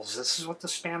bowels. This is what the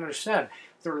Spanish said.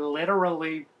 They're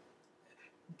literally,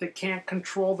 they can't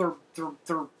control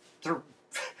their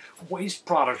waste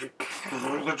products.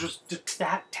 They're just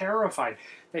that terrified.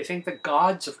 They think the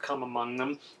gods have come among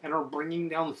them and are bringing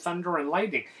down thunder and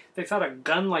lightning. They thought a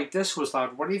gun like this was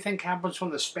loud. What do you think happens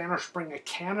when the Spanish bring a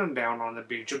cannon down on the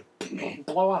beach and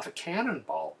blow off a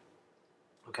cannonball?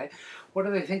 Okay? What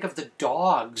do they think of the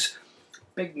dogs,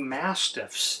 big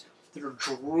mastiffs that are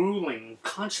drooling,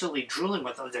 constantly drooling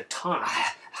with the tongue,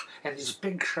 and these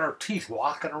big sharp teeth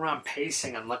walking around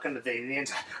pacing and looking at the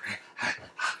Indians?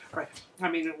 Right? I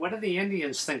mean, what do the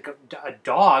Indians think of a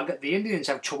dog? The Indians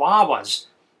have chihuahuas,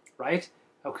 right?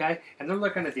 Okay? And they're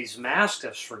looking at these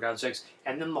mastiffs, for God's sakes.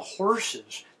 And then the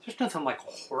horses. There's nothing like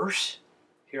a horse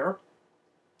here.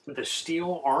 The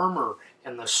steel armor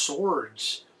and the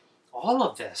swords. All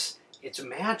of this. It's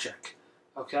magic.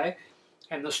 Okay?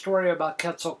 And the story about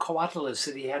Quetzalcoatl is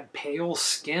that he had pale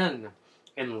skin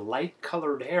and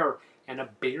light-colored hair and a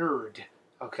beard.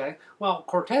 Okay? Well,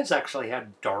 Cortez actually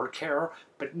had dark hair,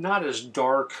 but not as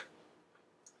dark,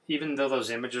 even though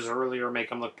those images earlier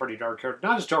make him look pretty dark-haired,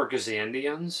 not as dark as the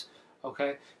Indians.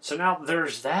 Okay? So now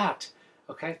there's that.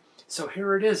 Okay? So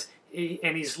here it is.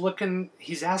 And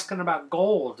he's asking about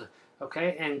gold.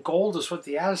 Okay? And gold is what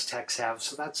the Aztecs have.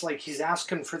 So that's like he's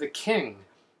asking for the king,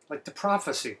 like the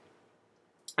prophecy.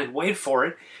 And wait for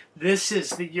it, this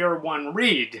is the year one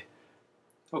read.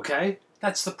 Okay?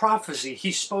 That's the prophecy.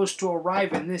 He's supposed to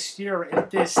arrive in this year, and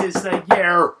this is the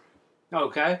year.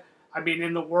 Okay? I mean,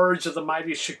 in the words of the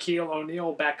mighty Shaquille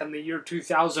O'Neal back in the year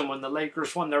 2000 when the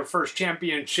Lakers won their first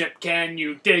championship, can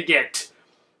you dig it?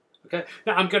 Okay?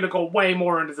 Now, I'm going to go way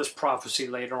more into this prophecy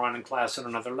later on in class in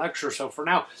another lecture, so for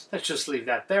now, let's just leave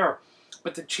that there.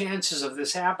 But the chances of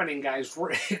this happening, guys,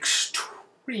 were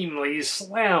extremely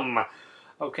slim.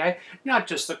 Okay? Not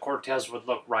just that Cortez would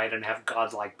look right and have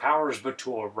godlike powers, but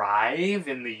to arrive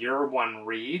in the year one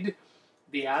read.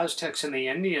 The Aztecs and the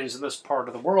Indians in this part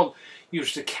of the world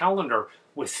used a calendar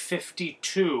with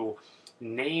 52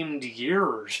 named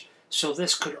years. So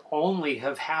this could only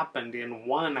have happened in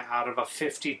one out of a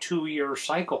 52-year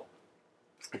cycle.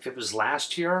 If it was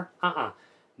last year,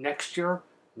 Next year,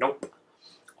 nope.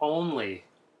 Only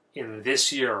in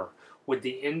this year would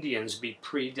the Indians be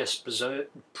predisposed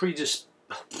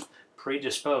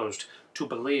to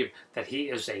believe that he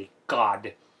is a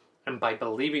god. And by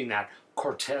believing that,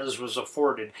 Cortez was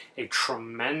afforded a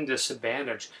tremendous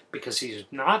advantage because he's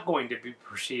not going to be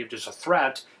perceived as a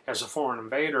threat, as a foreign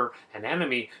invader, an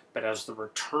enemy, but as the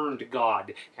returned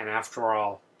god. And after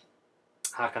all,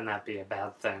 how can that be a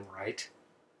bad thing, right?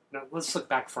 Now, let's look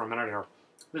back for a minute here.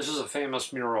 This is a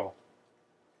famous mural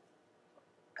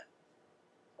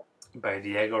by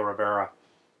Diego Rivera,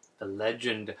 The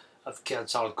Legend of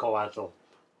Quetzalcoatl.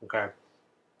 Okay?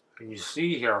 And you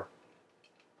see here,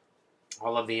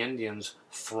 all of the Indians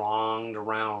thronged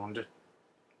around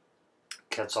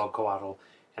Quetzalcoatl,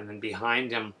 and then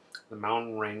behind him, the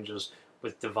mountain ranges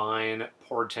with divine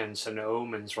portents and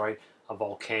omens, right? A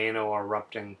volcano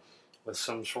erupting with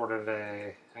some sort of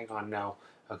a,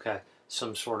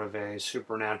 some sort of a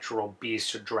supernatural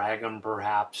beast, a dragon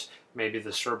perhaps, maybe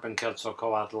the serpent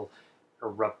Quetzalcoatl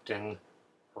erupting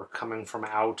or coming from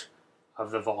out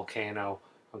of the volcano,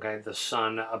 okay? The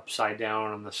sun upside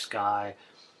down in the sky,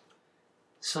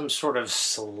 some sort of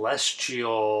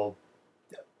celestial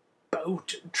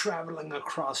boat traveling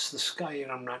across the sky,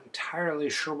 and I'm not entirely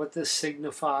sure what this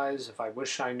signifies. If I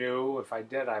wish I knew, if I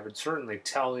did, I would certainly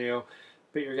tell you,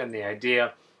 but you're getting the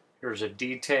idea. Here's a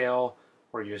detail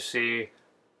where you see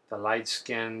the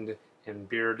light-skinned and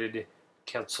bearded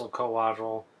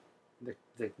Quetzalcoatl,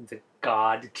 the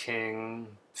god king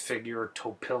figure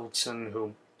Topiltzin,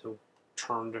 who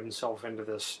turned himself into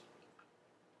this,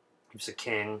 he was a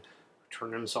king,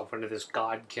 turned himself into this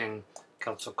god king,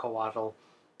 Quetzalcoatl.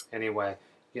 Anyway,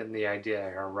 getting the idea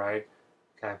here, right?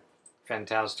 Okay,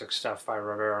 fantastic stuff by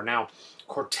Rivera. Now,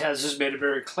 Cortez has made it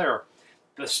very clear.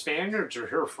 The Spaniards are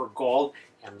here for gold,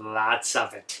 and lots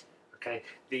of it. Okay,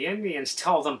 the Indians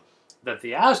tell them that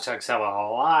the Aztecs have a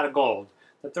lot of gold,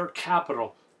 that their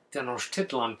capital,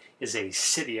 Tenochtitlan, is a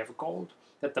city of gold,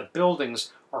 that the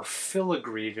buildings are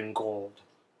filigreed in gold.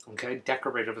 Okay,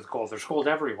 decorated with gold. There's gold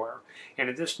everywhere. And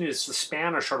in this news, the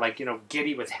Spanish are like,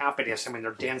 giddy with happiness. I mean,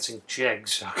 they're dancing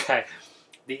jigs, okay?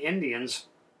 The Indians,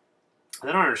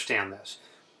 they don't understand this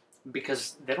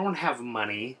because they don't have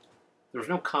money. There's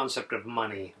no concept of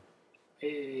money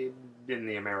in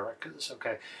the Americas,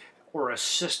 okay? Or a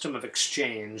system of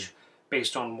exchange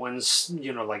based on one's,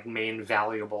 main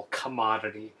valuable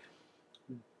commodity.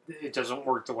 It doesn't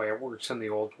work the way it works in the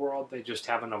old world. They just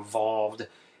haven't evolved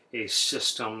a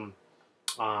system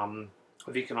of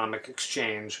economic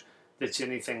exchange that's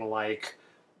anything like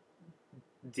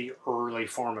the early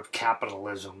form of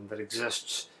capitalism that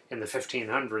exists in the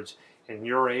 1500s in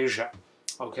Eurasia.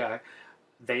 Okay,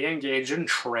 they engage in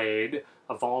trade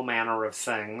of all manner of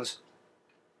things,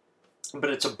 but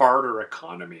it's a barter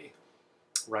economy,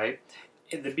 right?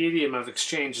 The medium of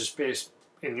exchange is based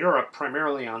in Europe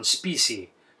primarily on specie,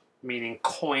 meaning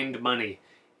coined money,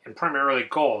 and primarily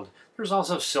gold. There's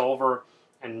also silver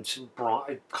and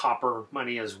copper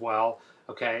money as well,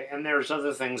 okay? And there's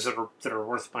other things that are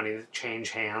worth money that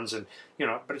change hands, and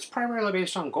but it's primarily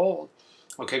based on gold.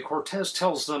 Okay, Cortez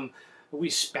tells them, we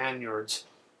Spaniards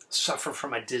suffer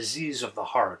from a disease of the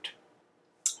heart,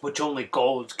 which only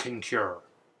gold can cure.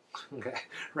 Okay,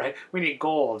 right? We need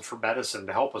gold for medicine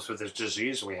to help us with this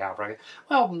disease we have, right?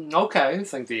 Well, okay,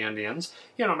 think the Indians.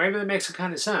 Maybe that makes a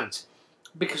kind of sense.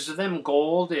 Because to them,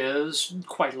 gold is,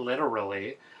 quite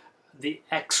literally, the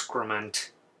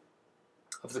excrement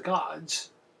of the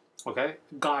gods. Okay?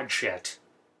 God shit.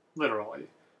 Literally.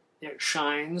 It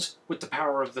shines with the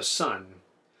power of the sun,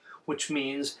 which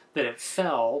means that it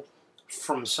fell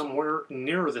from somewhere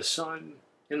near the sun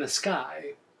in the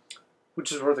sky,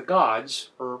 which is where the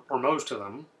gods, or most of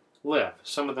them, live.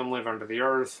 Some of them live under the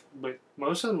earth, but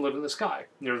most of them live in the sky,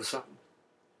 near the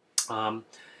sun.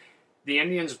 The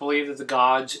Indians believe that the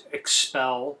gods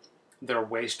expel their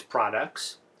waste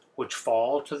products, which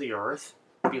fall to the earth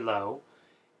below,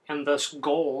 And thus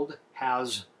gold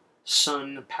has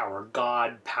sun power,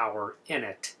 God power in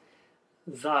it.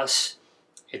 Thus,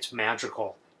 it's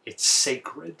magical, it's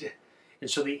sacred. And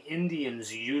so the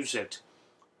Indians use it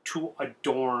to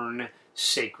adorn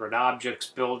sacred objects,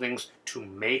 buildings, to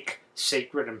make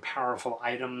sacred and powerful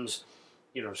items,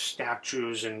 you know,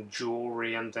 statues and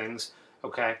jewelry and things,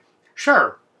 okay?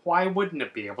 Sure, why wouldn't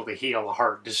it be able to heal a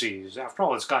heart disease? After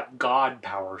all, it's got God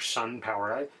power, sun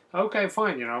power. Okay,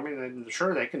 fine, you know, I mean,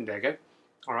 sure, they can dig it,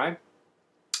 all right?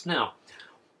 Now,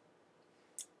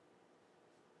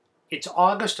 it's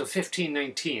August of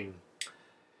 1519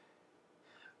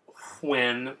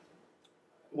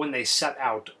 when they set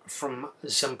out from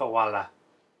Zempoala,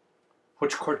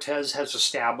 which Cortez has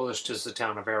established as the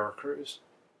town of Veracruz.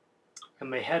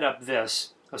 And they head up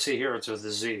this, let's see here, it's with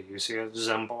a Z, you see it,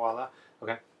 Zempoala,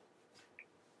 okay?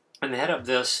 And they head up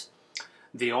this,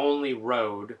 the only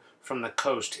road from the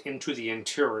coast into the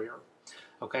interior,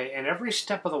 okay? And every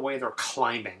step of the way they're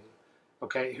climbing,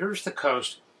 okay? Here's the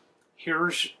coast,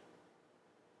 here's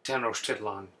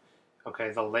Tenochtitlan,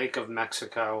 okay? The Lake of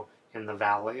Mexico in the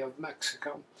Valley of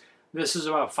Mexico. This is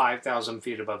about 5,000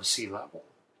 feet above sea level,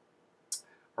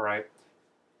 all right?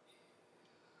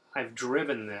 I've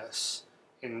driven this,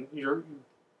 and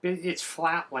it's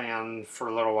flat land for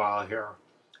a little while here,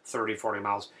 30, 40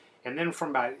 miles. And then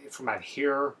from about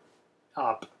here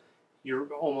up, you're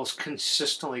almost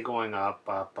consistently going up.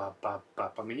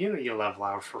 I mean, you know, you level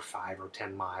out for 5 or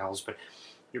 10 miles, but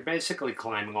you're basically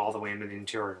climbing all the way into the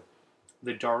interior.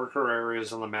 The darker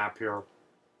areas on the map here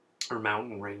are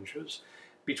mountain ranges.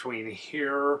 Between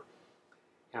here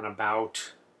and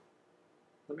about,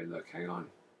 let me look, hang on,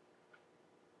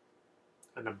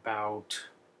 and about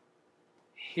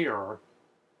here,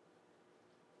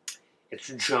 it's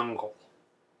jungle.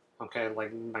 Okay,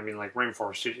 like, I mean, like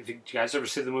rainforest. If you guys ever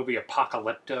see the movie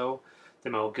Apocalypto, the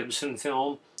Mel Gibson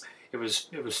film, it was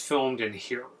filmed in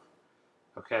here.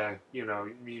 Okay, you know,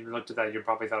 you looked at that, you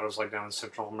probably thought it was like down in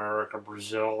Central America,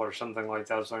 Brazil, or something like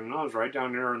that. It's like, no, it's right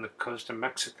down here on the coast of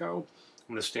Mexico,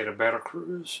 in the state of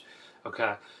Veracruz.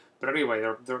 Okay, but anyway,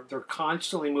 they're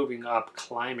constantly moving up,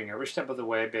 climbing every step of the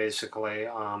way, basically.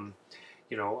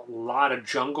 You know, a lot of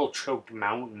jungle-choked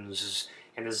mountains,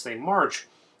 and as they march,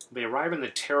 they arrive in the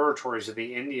territories of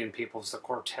the Indian peoples that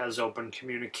Cortez opened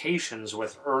communications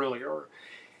with earlier.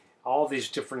 All these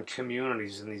different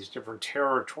communities in these different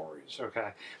territories, okay?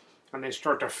 And they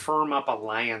start to firm up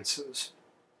alliances.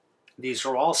 These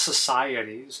are all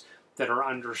societies that are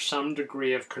under some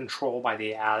degree of control by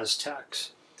the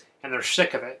Aztecs, and they're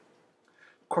sick of it.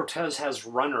 Cortez has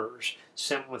runners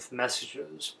sent with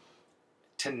messages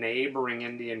to neighboring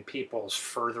Indian peoples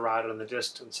further out in the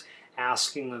distance,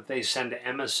 asking that they send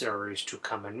emissaries to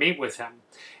come and meet with him,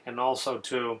 and also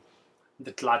to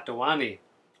the Tlatoani,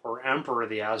 or emperor of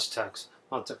the Aztecs,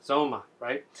 Moctezuma,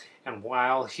 right? And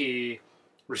while he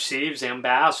receives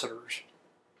ambassadors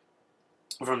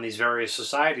from these various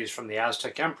societies from the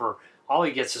Aztec emperor, all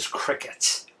he gets is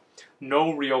crickets.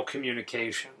 No real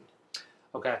communication.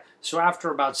 Okay, so after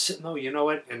about, no, you know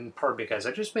what, and pardon me guys,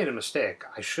 I just made a mistake.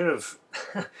 I should have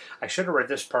read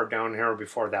this part down here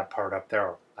before that part up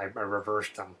there. I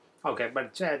reversed them. Okay,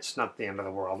 but it's not the end of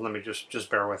the world. Let me just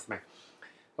bear with me.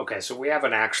 Okay, so we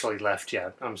haven't actually left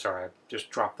yet. I'm sorry, I just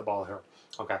dropped the ball here.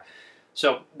 Okay,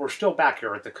 so we're still back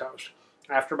here at the coast.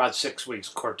 After about 6 weeks,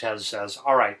 Cortez says,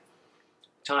 all right,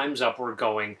 time's up, we're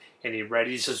going, and he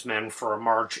readies his men for a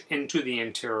march into the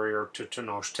interior to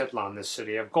Tenochtitlan, the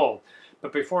city of gold.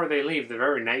 But before they leave, the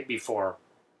very night before,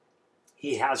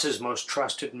 he has his most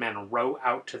trusted men row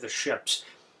out to the ships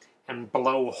and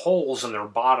blow holes in their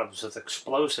bottoms with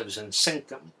explosives and sink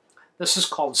them. This is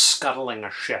called scuttling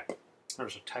a ship.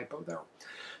 There's a typo there.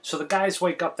 So the guys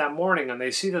wake up that morning and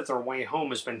they see that their way home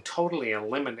has been totally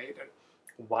eliminated.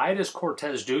 Why does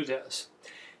Cortez do this?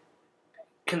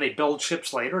 Can they build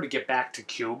ships later to get back to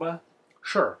Cuba?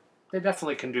 Sure, they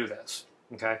definitely can do this,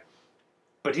 okay?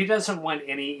 But he doesn't want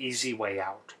any easy way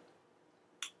out.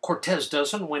 Cortez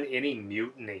doesn't want any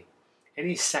mutiny,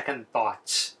 any second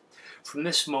thoughts. From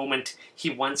this moment, he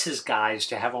wants his guys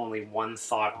to have only one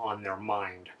thought on their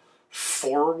mind: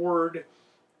 forward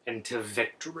and to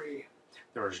victory.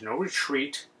 There is no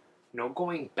retreat, no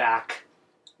going back,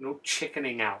 no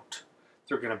chickening out.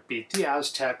 They're going to beat the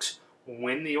Aztecs,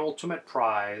 win the ultimate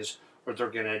prize, or they're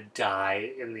going to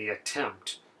die in the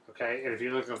attempt. Okay, and if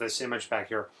you look at this image back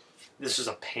here, this is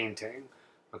a painting,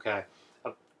 okay?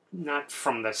 Not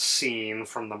from the scene,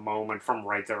 from the moment, from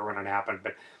right there when it happened,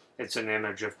 but it's an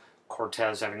image of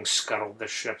Cortez having scuttled the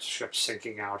ship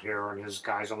sinking out here, and his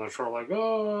guys on the shore like,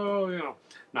 oh, you know,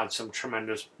 not some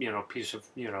tremendous, you know, piece of,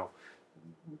 you know,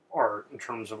 art in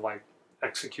terms of like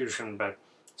execution, but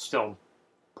Still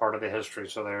part of the history,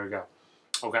 so there you go.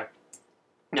 Okay,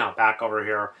 now back over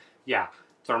here. Yeah,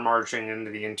 they're marching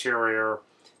into the interior,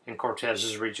 and Cortez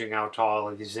is reaching out to all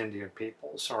of these Indian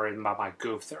people. Sorry about my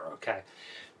goof there, okay.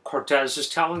 Cortez is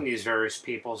telling these various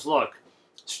peoples, look,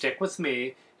 stick with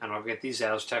me, and I'll get these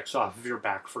Aztecs off of your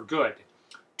back for good.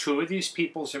 Two of these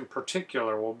peoples in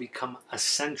particular will become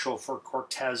essential for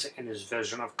Cortez and his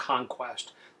vision of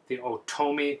conquest. The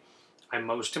Otomi, and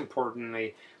most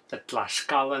importantly, the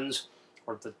Tlaxcalans,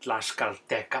 or the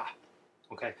Tlaxcalteca.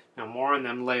 Okay, now more on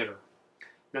them later.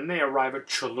 Then they arrive at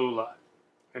Cholula,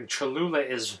 and Cholula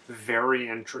is very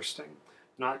interesting,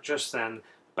 not just then,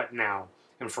 but now,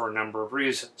 and for a number of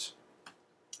reasons.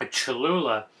 At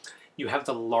Cholula, you have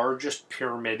the largest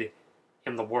pyramid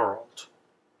in the world,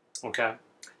 okay?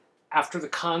 After the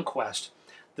conquest,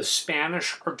 the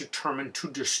Spanish are determined to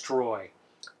destroy,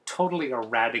 totally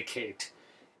eradicate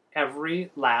every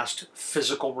last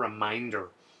physical reminder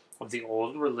of the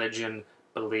old religion,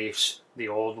 beliefs, the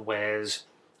old ways.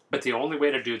 But the only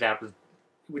way to do that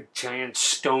with giant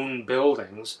stone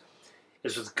buildings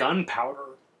is with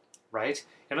gunpowder, right?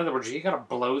 In other words, you got to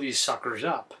blow these suckers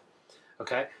up,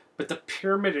 okay? But the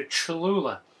pyramid at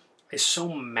Cholula is so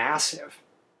massive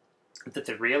that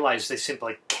they realize they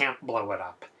simply can't blow it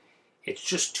up. It's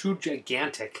just too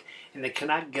gigantic, and they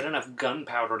cannot get enough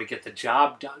gunpowder to get the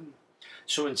job done.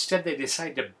 So instead they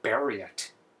decide to bury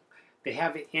it. They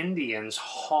have Indians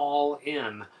haul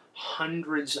in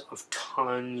hundreds of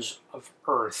tons of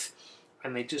earth,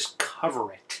 and they just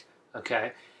cover it,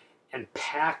 okay, and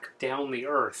pack down the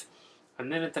earth.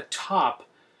 And then at the top,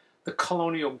 the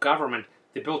colonial government,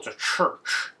 they built a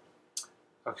church,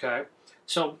 okay?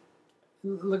 So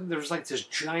look, there's like this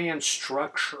giant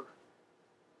structure,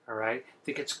 all right,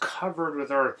 that gets covered with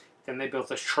earth. Then they built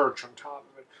this church on top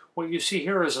of it. What you see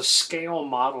here is a scale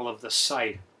model of the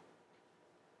site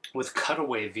with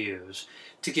cutaway views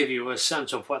to give you a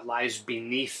sense of what lies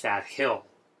beneath that hill,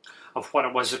 of what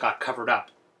it was that got covered up.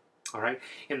 All right.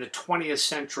 In the 20th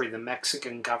century, the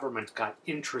Mexican government got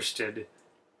interested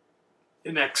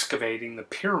in excavating the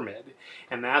pyramid,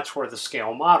 and that's where the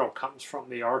scale model comes from,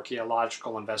 the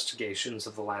archaeological investigations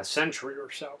of the last century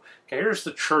or so. Okay, here's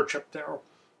the church up there.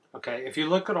 Okay, if you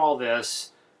look at all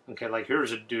this, okay, like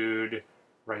here's a dude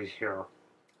right here.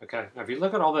 Okay, now if you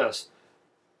look at all this,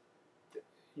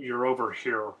 you're over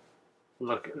here.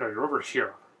 You're over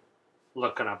here,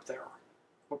 looking up there.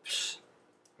 Whoops.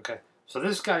 Okay, so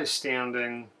this guy's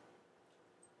standing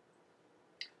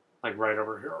like right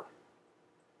over here.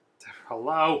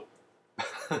 Hello?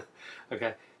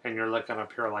 Okay, and you're looking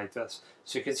up here like this.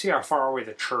 So you can see how far away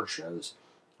the church is,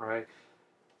 all right?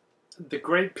 The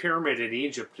Great Pyramid in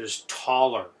Egypt is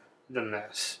taller than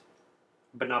this,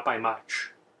 but not by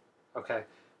much, okay?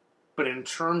 But in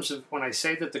terms of, when I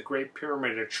say that the Great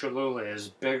Pyramid at Cholula is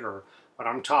bigger, what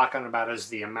I'm talking about is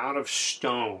the amount of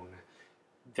stone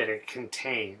that it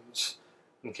contains,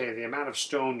 okay? The amount of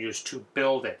stone used to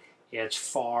build it. It's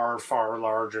far, far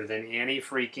larger than any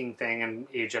freaking thing in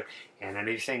Egypt and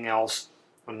anything else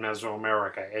in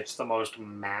Mesoamerica. It's the most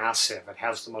massive. It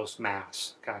has the most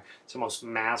mass. Okay, it's the most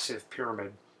massive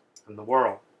pyramid in the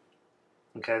world.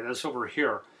 Okay, this over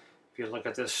here, if you look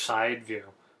at this side view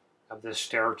of this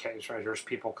staircase, right, there's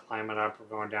people climbing up or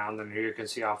going down. Then here you can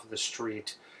see off of the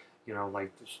street, you know,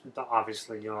 like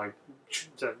obviously, you know, like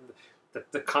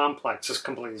the complex is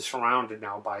completely surrounded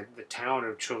now by the town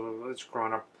of Cholula. It's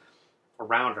grown up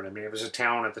around it. I mean, it was a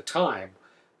town at the time,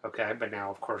 okay, but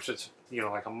now, of course, it's, you know,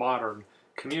 like a modern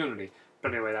community.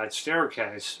 But anyway, that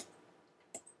staircase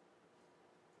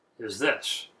is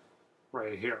this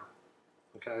right here,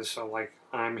 okay? So, like,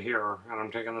 I'm here, and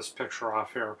I'm taking this picture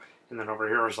off here, and then over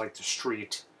here is, like, the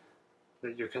street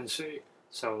that you can see.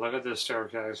 So, look at this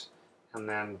staircase, and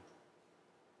then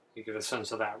you get a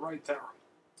sense of that right there.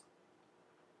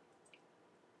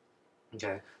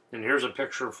 Okay, and here's a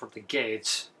picture from the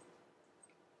gates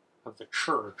of the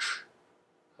church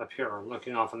up here,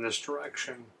 looking off in this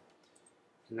direction.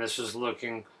 And this is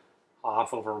looking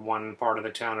off over one part of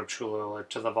the town of Cholula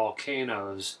to the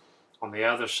volcanoes. On the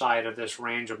other side of this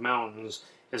range of mountains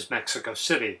is Mexico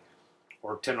City,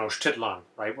 or Tenochtitlan,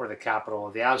 right, where the capital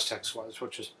of the Aztecs was,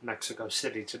 which is Mexico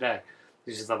City today.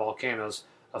 These are the volcanoes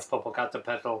of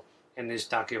Popocatépetl and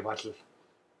Iztaccíhuatl.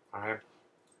 All right,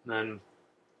 and then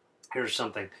here's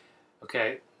something.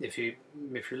 Okay, if you're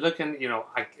looking, you know,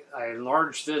 I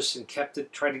enlarged this and kept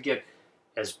it, tried to get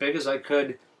as big as I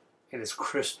could and as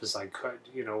crisp as I could,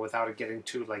 you know, without it getting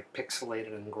too, like,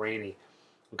 pixelated and grainy.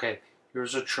 Okay,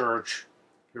 here's a church,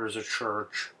 here's a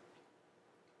church,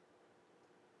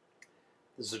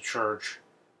 this is a church,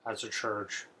 that's a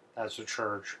church, that's a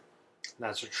church,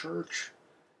 that's a church.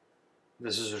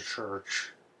 This is a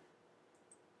church.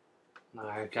 No,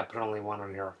 I got put only one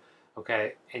on here.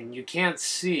 Okay, and you can't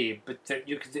see, but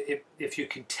you could, if you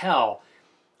could tell,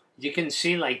 you can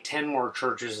see like 10 more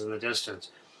churches in the distance.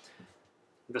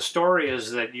 The story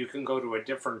is that you can go to a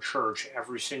different church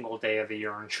every single day of the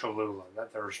year in Cholula,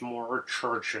 that there's more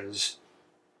churches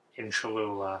in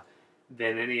Cholula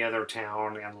than any other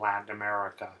town in Latin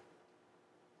America.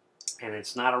 And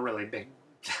it's not a really big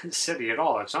city at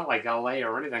all. It's not like LA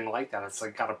or anything like that. It's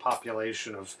like got a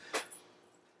population of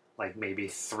like maybe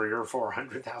 300,000 or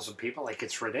 400,000 people. Like,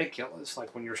 it's ridiculous.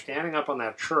 Like, when you're standing up on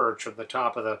that church at the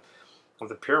top of the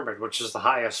pyramid, which is the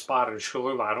highest spot in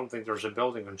Cholula. I don't think there's a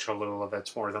building in Cholula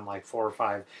that's more than like 4 or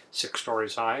 5, 6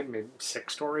 stories high, maybe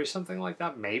 6 stories, something like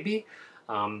that, maybe.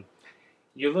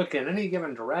 You look in any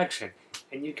given direction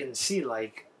and you can see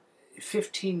like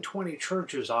 15, 20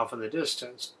 churches off in the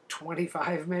distance,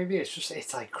 25 maybe.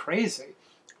 It's like crazy.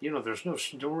 You know, there's no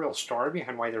real story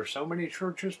behind why there's so many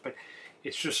churches, but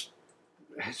it's just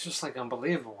like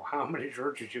unbelievable how many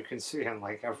churches you can see in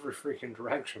like every freaking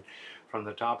direction from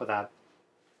the top of that.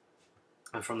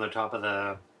 And from the top of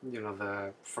the,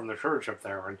 from the church up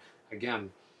there. And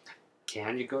again,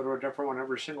 can you go to a different one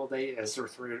every single day? Is there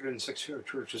 360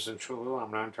 churches in Cholula?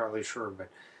 I'm not entirely sure, but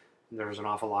there's an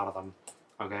awful lot of them.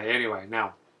 Okay, anyway,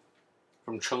 now,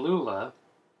 from Cholula,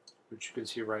 which you can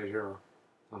see right here,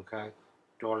 okay,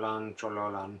 Chololan,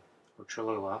 or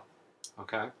Cholula,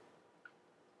 okay,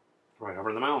 right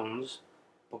over the mountains,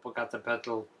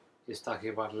 Popocatépetl,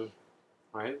 Iztaccíhuatl,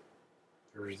 right?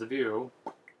 There's the view.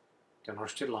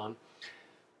 Tenochtitlan.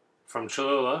 From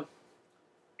Cholula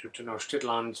to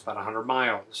Tenochtitlan, it's about 100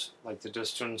 miles, like the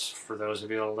distance for those of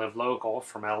you that live local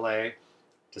from LA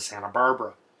to Santa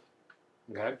Barbara.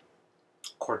 Okay?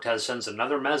 Cortez sends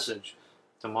another message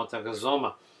to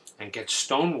Moctezuma and gets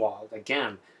stonewalled.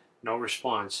 Again, no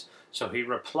response. So he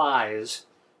replies,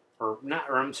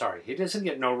 he doesn't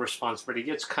get no response, but he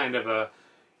gets kind of a,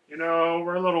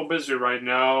 we're a little busy right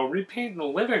now repainting the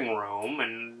living room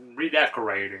and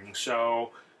redecorating.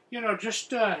 So,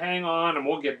 just hang on and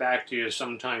we'll get back to you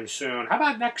sometime soon. How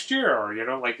about next year?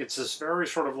 Like, it's this very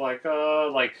sort of like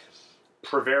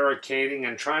prevaricating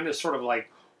and trying to sort of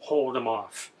like hold him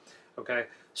off. Okay.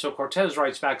 So Cortez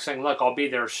writes back saying, look, I'll be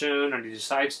there soon. And he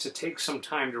decides to take some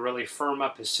time to really firm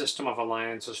up his system of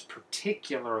alliances,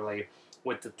 particularly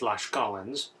with the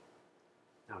Tlaxcalans.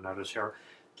 Now notice here,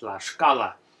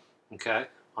 Tlaxcala. Okay,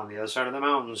 on the other side of the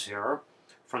mountains here,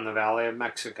 from the Valley of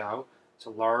Mexico. It's a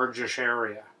largish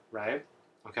area, right?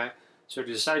 Okay, so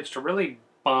he decides to really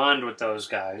bond with those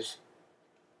guys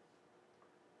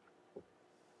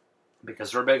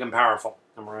because they're big and powerful,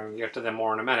 and we're going to get to them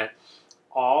more in a minute,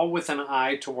 all with an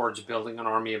eye towards building an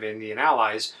army of Indian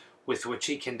allies with which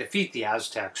he can defeat the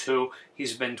Aztecs, who,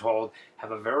 he's been told,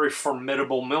 have a very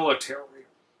formidable military.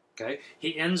 Okay,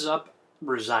 he ends up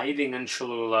residing in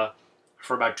Cholula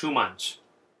for about 2 months.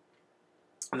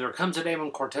 And there comes a day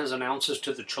when Cortez announces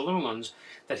to the Cholulans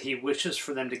that he wishes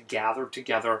for them to gather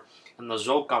together in the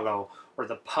Zocalo, or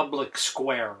the public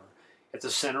square, at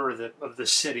the center of the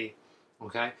city.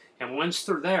 Okay? And once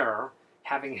they're there,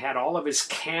 having had all of his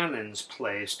cannons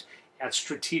placed at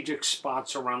strategic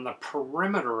spots around the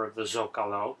perimeter of the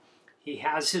Zocalo, he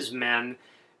has his men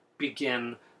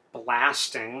begin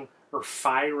blasting or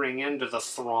firing into the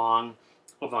throng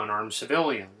of unarmed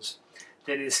civilians.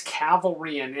 Then his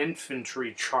cavalry and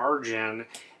infantry charge in,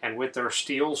 and with their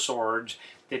steel swords,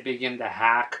 they begin to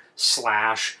hack,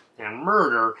 slash, and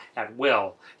murder at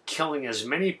will, killing as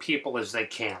many people as they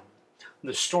can.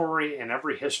 The story in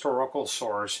every historical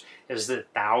source is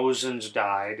that thousands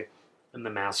died in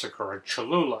the massacre at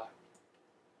Cholula.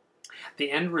 The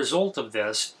end result of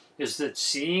this is that,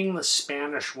 seeing the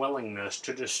Spanish willingness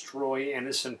to destroy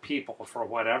innocent people for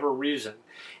whatever reason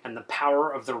and the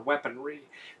power of their weaponry,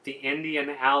 the Indian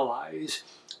allies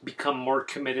become more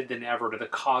committed than ever to the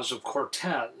cause of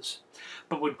Cortez.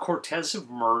 But would Cortez have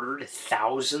murdered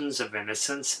thousands of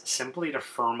innocents simply to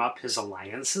firm up his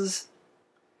alliances?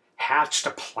 Hatched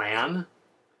a plan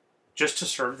just to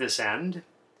serve this end?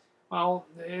 Well,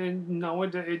 no,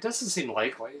 it doesn't seem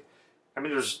likely. I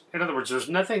mean, in other words, there's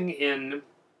nothing in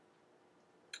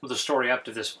the story up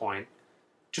to this point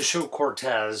to show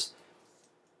Cortez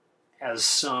as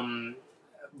some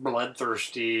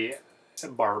bloodthirsty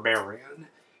barbarian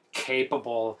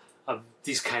capable of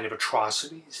these kind of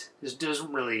atrocities. This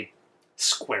doesn't really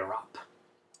square up.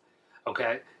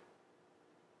 Okay?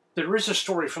 There is a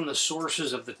story from the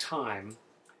sources of the time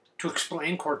to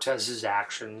explain Cortez's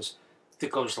actions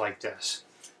that goes like this.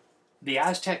 The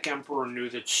Aztec emperor knew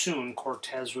that soon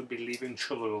Cortez would be leaving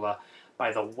Cholula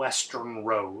by the western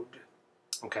road.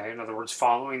 Okay, in other words,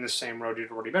 following the same road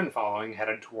he'd already been following,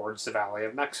 headed towards the Valley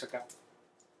of Mexico.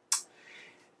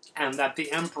 And that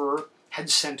the emperor had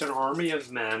sent an army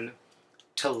of men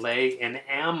to lay in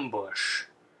ambush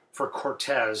for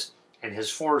Cortez and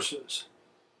his forces.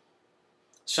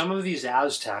 Some of these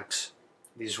Aztecs,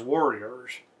 these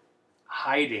warriors,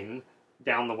 hiding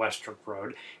down the Western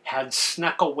Road, had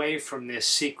snuck away from this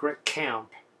secret camp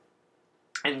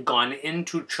and gone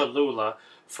into Cholula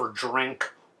for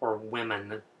drink or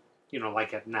women,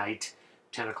 like at night,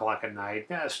 10 o'clock at night,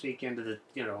 sneak into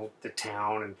the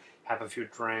town and have a few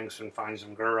drinks and find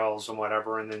some girls and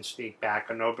whatever, and then sneak back,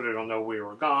 and nobody will know we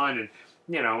were gone, and,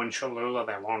 in Cholula,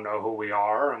 they won't know who we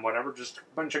are, and whatever, just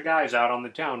a bunch of guys out on the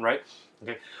town, right?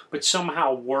 Okay. But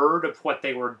somehow word of what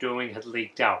they were doing had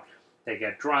leaked out. They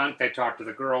get drunk, they talk to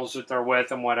the girls that they're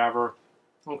with and whatever.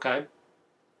 Okay,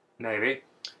 maybe.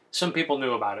 Some people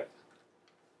knew about it.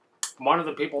 One of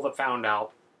the people that found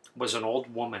out was an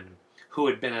old woman who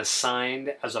had been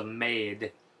assigned as a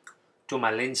maid to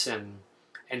Malintzin,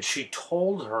 and she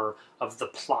told her of the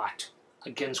plot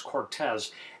against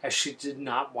Cortez, as she did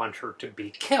not want her to be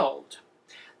killed.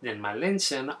 Then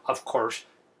Malintzin, of course,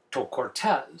 told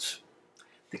Cortez.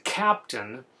 The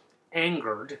captain,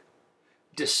 angered,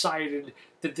 decided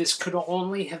that this could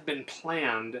only have been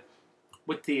planned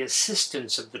with the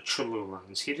assistance of the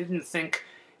Cholulans. He didn't think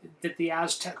that the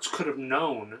Aztecs could have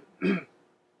known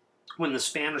when the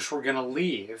Spanish were going to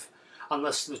leave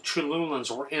unless the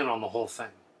Cholulans were in on the whole thing.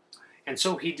 And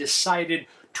so he decided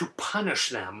to punish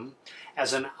them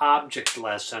as an object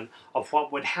lesson of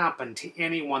what would happen to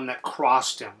anyone that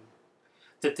crossed him.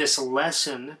 That this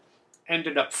lesson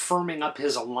ended up firming up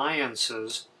his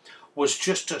alliances was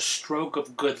just a stroke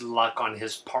of good luck on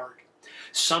his part.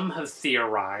 Some have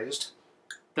theorized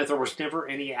that there was never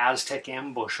any Aztec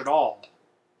ambush at all.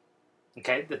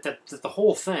 Okay, that the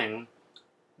whole thing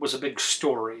was a big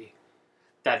story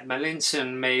that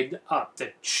Malintzin made up,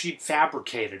 that she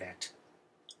fabricated it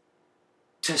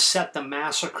to set the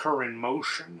massacre in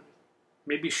motion.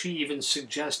 Maybe she even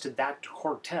suggested that to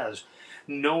Cortez,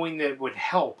 knowing that it would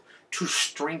help to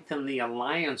strengthen the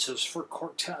alliances for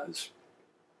Cortez.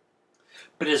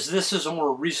 But as this is a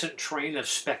more recent train of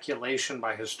speculation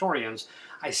by historians,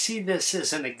 I see this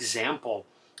as an example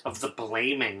of the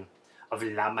blaming of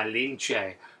La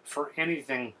Malinche for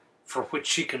anything for which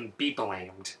she can be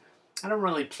blamed. I don't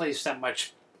really place that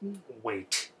much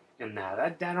weight in that. I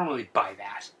don't really buy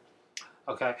that.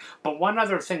 Okay, but one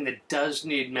other thing that does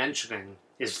need mentioning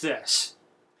is this.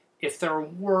 If there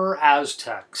were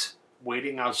Aztecs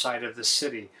waiting outside of the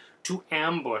city to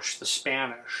ambush the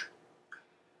Spanish,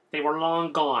 they were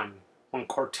long gone when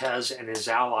Cortez and his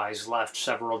allies left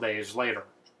several days later.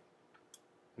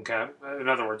 Okay, in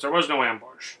other words, there was no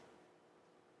ambush.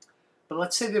 But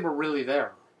let's say they were really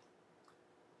there.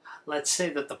 Let's say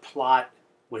that the plot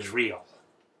was real.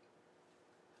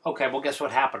 Okay, well, guess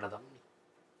what happened to them?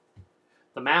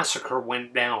 The massacre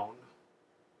went down.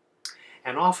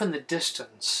 And off in the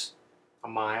distance, a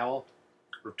mile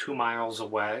or 2 miles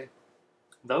away,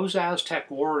 those Aztec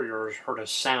warriors heard a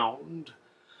sound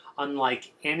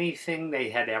unlike anything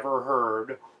they had ever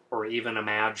heard or even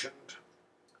imagined.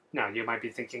 Now, you might be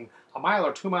thinking, a mile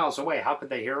or 2 miles away, how could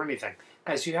they hear anything?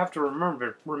 Guys, you have to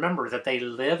remember that they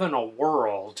live in a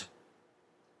world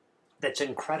that's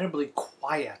incredibly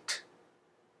quiet.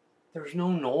 There's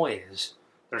no noise.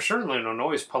 There's certainly no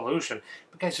noise pollution,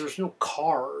 because there's no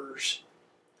cars.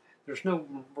 There's no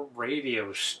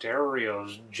radios,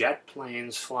 stereos, jet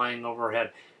planes flying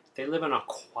overhead. They live in a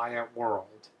quiet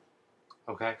world.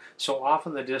 Okay? So off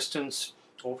in the distance,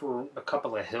 over a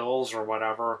couple of hills or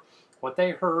whatever, what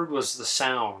they heard was the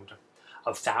sound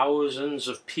of thousands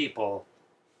of people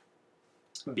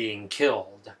being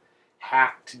killed,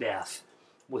 hacked to death,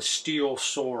 with steel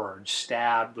swords,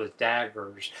 stabbed with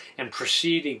daggers, and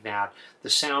preceding that, the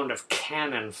sound of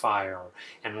cannon fire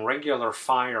and regular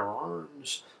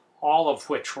firearms, all of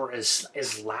which were as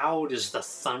loud as the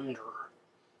thunder,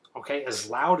 okay, as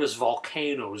loud as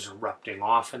volcanoes erupting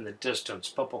off in the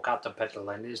distance,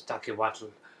 Popocatépetl and Iztaccíhuatl,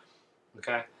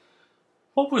 okay?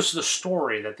 What was the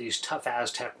story that these tough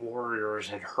Aztec warriors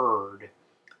had heard?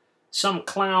 Some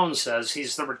clown says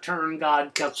he's the return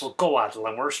god Quetzalcoatl,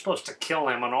 and we're supposed to kill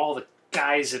him and all the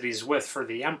guys that he's with for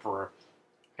the emperor.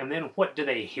 And then what do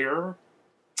they hear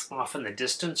off in the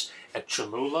distance at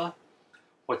Cholula?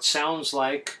 What sounds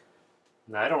like,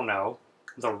 I don't know,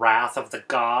 the wrath of the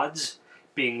gods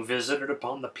being visited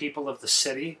upon the people of the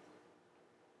city?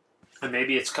 And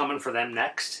maybe it's coming for them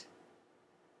next?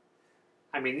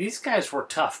 I mean, these guys were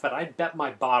tough, but I'd bet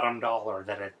my bottom dollar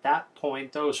that at that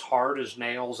point, those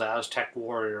hard-as-nails Aztec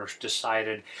warriors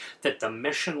decided that the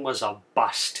mission was a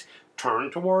bust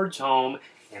turned towards home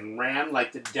and ran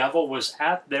like the devil was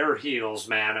at their heels,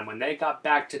 man. And when they got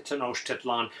back to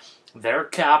Tenochtitlan, their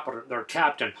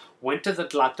captain went to the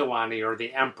Tlatoani, or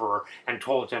the emperor, and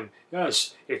told him,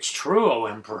 yes, it's true, O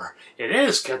emperor, it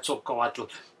is Quetzalcoatl,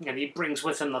 and he brings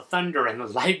with him the thunder and the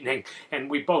lightning, and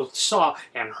we both saw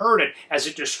and heard it as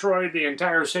it destroyed the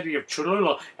entire city of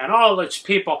Cholula and all its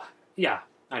people. Yeah,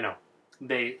 I know.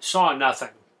 They saw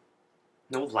nothing.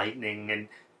 No lightning, and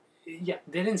yeah,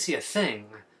 they didn't see a thing.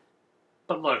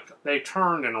 But look, they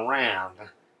turned and ran,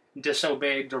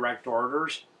 disobeyed direct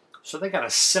orders. So they got to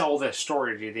sell this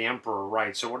story to the emperor,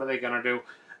 right? So what are they going to do?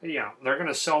 You know, they're going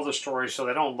to sell the story so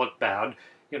they don't look bad,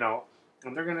 you know,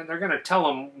 and they're going to tell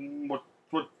them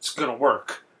what's going to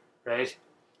work, right?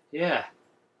 Yeah.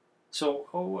 So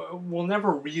we'll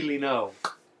never really know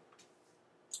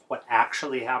what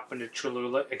actually happened at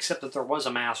Cholula, except that there was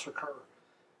a massacre.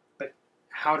 But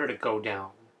how did it go down?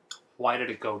 Why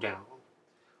did it go down?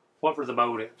 What were the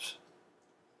motives?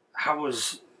 How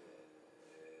was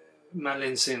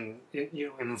Malintzin,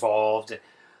 involved?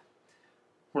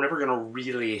 We're never going to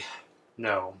really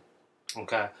know,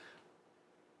 okay?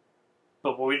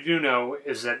 But what we do know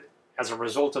is that as a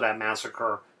result of that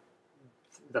massacre,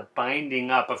 the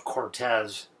binding up of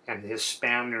Cortez and his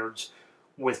Spaniards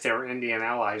with their Indian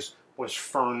allies was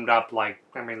firmed up like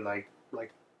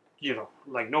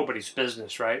nobody's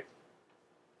business, right?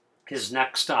 His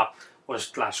next stop was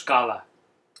Tlaxcala,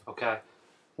 okay,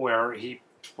 where he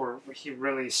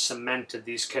really cemented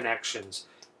these connections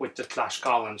with the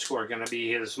Tlaxcalans, who are going to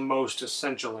be his most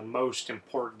essential and most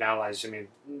important allies. I mean,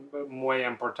 muy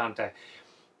importante.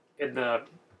 In the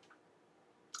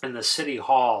city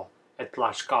hall at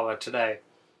Tlaxcala today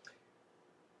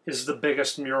is the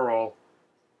biggest mural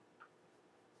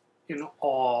in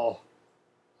all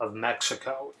of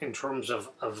Mexico in terms of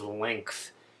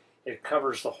length. It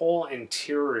covers the whole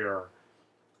interior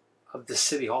of the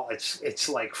city hall. It's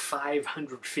like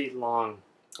 500 feet long,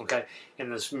 okay?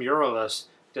 And this muralist,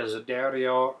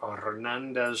 Desiderio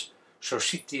Hernandez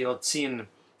Xochitl,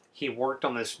 he worked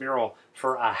on this mural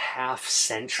for a half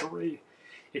century.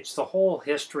 It's the whole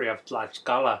history of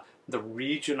Tlaxcala, the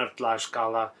region of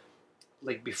Tlaxcala,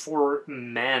 like before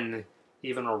men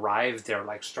even arrived there,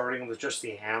 like starting with just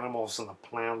the animals and the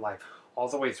plant life, all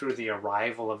the way through the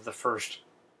arrival of the first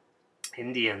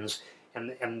Indians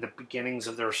and the beginnings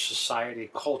of their society,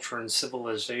 culture, and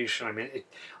civilization. I mean,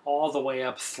 all the way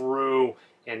up through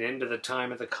and into the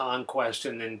time of the Conquest,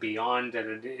 and then beyond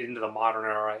and into the modern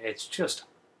era. It's just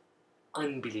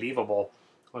unbelievable,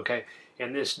 okay?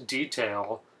 And this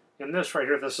detail, and this right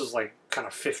here, this is like kind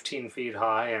of 15 feet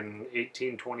high and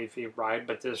 18, 20 feet wide,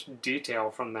 but this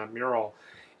detail from that mural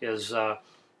is,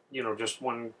 just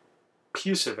one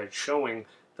piece of it, showing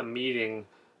the meeting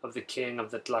of the king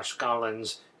of the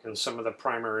Tlaxcalans and some of the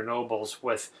primary nobles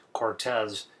with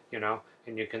Cortez,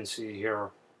 and you can see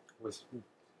here with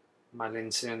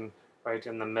Malintzin right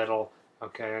in the middle,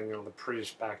 okay, and the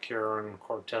priest back here, and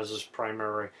Cortez's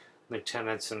primary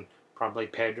lieutenants, and probably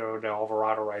Pedro de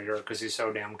Alvarado right here, because he's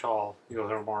so damn tall. You'll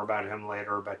hear more about him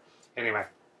later, but anyway,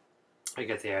 I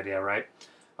get the idea, right?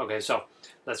 Okay, so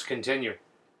let's continue,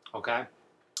 okay?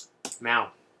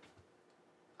 Now,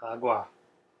 agua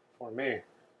for me.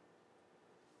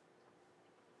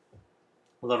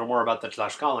 A little more about the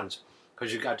Tlaxcalans,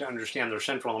 because you've got to understand their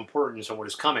central importance and what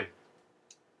is coming.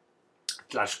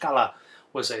 Tlaxcala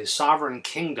was a sovereign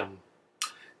kingdom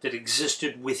that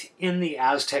existed within the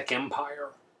Aztec Empire.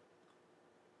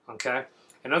 Okay?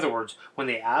 In other words, when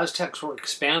the Aztecs were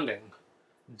expanding,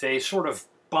 they sort of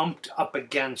bumped up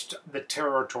against the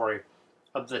territory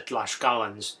of the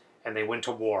Tlaxcalans, and they went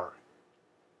to war.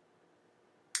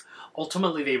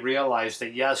 Ultimately, they realized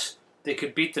that, yes, they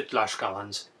could beat the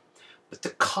Tlaxcalans, but the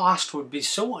cost would be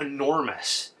so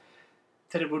enormous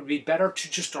that it would be better to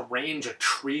just arrange a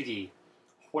treaty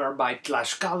whereby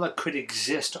Tlaxcala could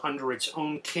exist under its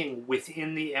own king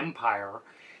within the empire,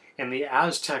 and the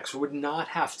Aztecs would not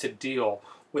have to deal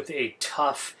with a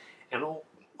tough and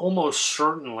almost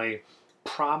certainly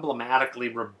problematically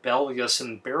rebellious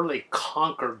and barely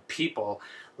conquered people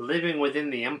living within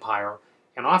the empire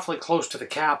and awfully close to the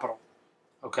capital.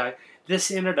 Okay?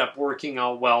 This ended up working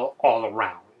out well all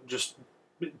around. Just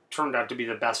it turned out to be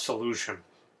the best solution,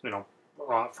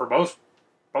 for both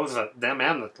of them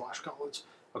and the Tlaxcalans.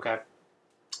 Okay?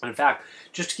 In fact,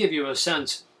 just to give you a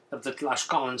sense of the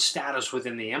Tlaxcalan status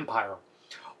within the empire,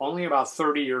 only about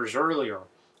 30 years earlier,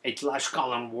 a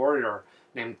Tlaxcalan warrior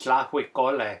named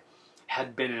Tlahuicole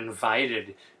had been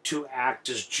invited to act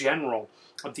as general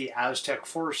of the Aztec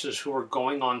forces who were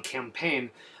going on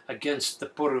campaign against the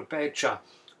Purupecha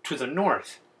to the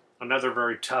north, another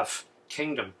very tough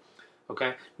kingdom.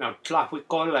 Okay, now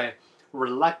Tlahuicole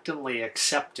reluctantly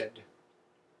accepted,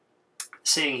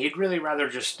 saying he'd really rather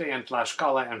just stay in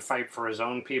Tlaxcala and fight for his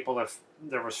own people if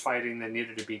there was fighting that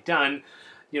needed to be done,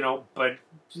 but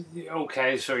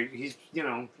okay, so he's, you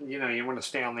want to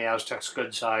stay on the Aztecs'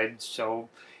 good side, so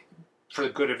for the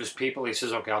good of his people, he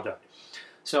says, okay, I'll do it.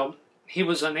 So he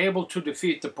was unable to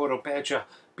defeat the Purupecha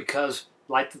because,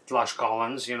 like the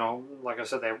Tlaxcalans, like I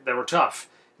said, they were tough,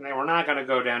 and they were not going to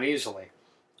go down easily.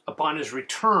 Upon his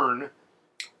return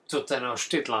to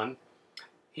Tenochtitlan,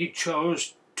 he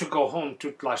chose to go home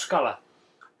to Tlaxcala,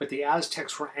 but the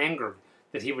Aztecs were angered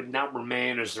that he would not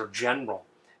remain as their general,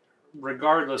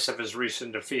 regardless of his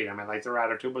recent defeat. I mean, like, their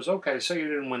attitude was, okay, so you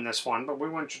didn't win this one, but we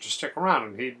want you to stick around.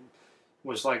 And he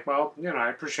was like, well, I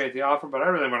appreciate the offer, but I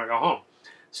really want to go home.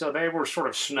 So they were sort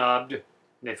of snubbed, and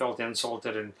they felt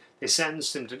insulted, and they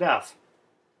sentenced him to death.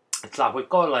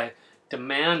 Tlahuicole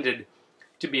demanded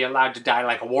to be allowed to die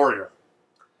like a warrior.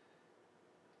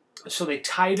 So they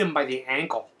tied him by the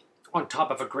ankle on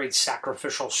top of a great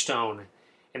sacrificial stone,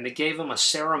 and they gave him a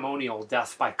ceremonial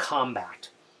death by combat.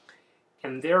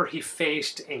 And there he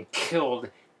faced and killed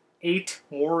 8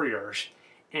 warriors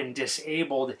and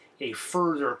disabled a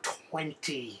further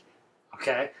 20.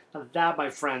 Okay? Now that, my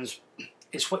friends,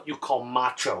 is what you call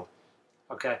macho.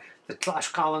 Okay? The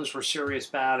Tlaxcalans were serious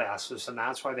badasses, and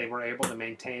that's why they were able to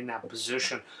maintain that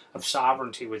position of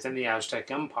sovereignty within the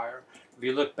Aztec Empire. If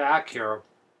you look back here,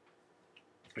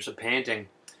 there's a painting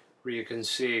where you can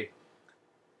see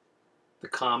the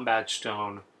combat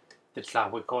stone that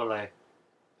Tlahuicole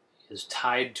is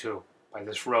tied to by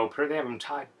this rope. Here they have him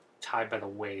tied by the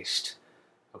waist.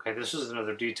 Okay, this is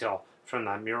another detail from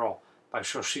that mural by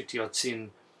Xochitl.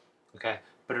 Okay,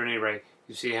 but at any rate,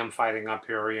 you see him fighting up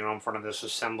here, in front of this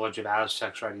assemblage of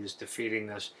Aztecs, right? He's defeating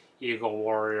this eagle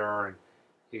warrior, and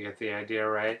you get the idea,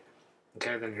 right?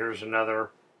 Okay, then here's an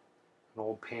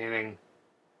old painting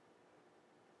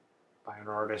by an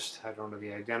artist I don't know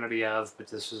the identity of, but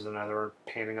this is another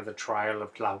painting of the trial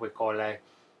of Tlahuicole.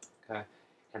 Okay,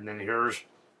 and then here's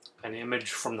an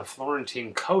image from the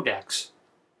Florentine Codex.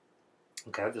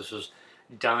 Okay, this was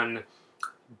done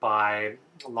by,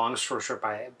 long story short,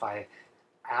 by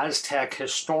Aztec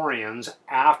historians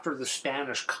after the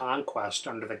Spanish conquest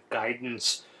under the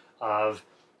guidance of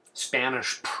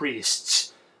Spanish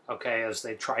priests, okay, as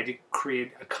they tried to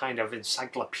create a kind of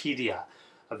encyclopedia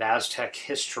of Aztec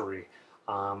history.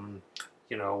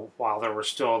 While there were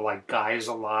still like guys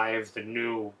alive that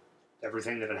knew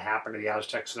everything that had happened to the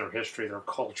Aztecs in their history, their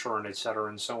culture, and etc.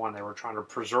 and so on, they were trying to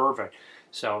preserve it.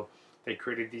 So they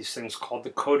created these things called the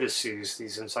codices,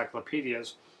 these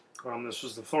encyclopedias. This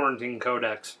was the Florentine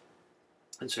Codex.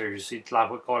 And so you see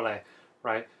Tlahuicole,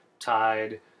 right,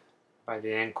 tied by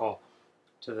the ankle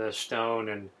to the stone,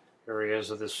 and here he is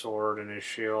with his sword and his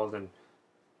shield, and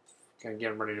kind of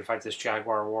getting ready to fight this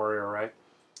jaguar warrior, right?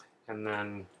 And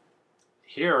then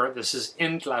here, this is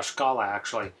in Tlaxcala,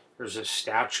 actually. There's a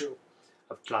statue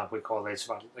of Tlahuicole. It's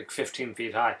about like 15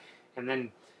 feet high. And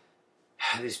then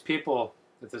these people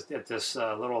at this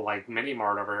little like mini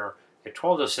mart over here, they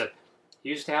told us that he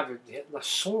used to have a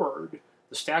sword.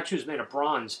 The statue is made of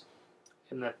bronze,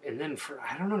 and then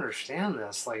I don't understand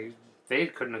this. Like, they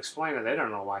couldn't explain it. They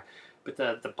don't know why. But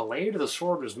the blade of the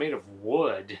sword was made of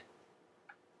wood,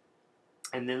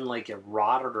 and then like it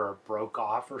rotted or it broke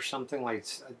off or something. Like,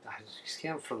 I just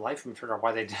can't for the life of me figure out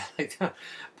why they did it like that.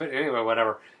 But anyway,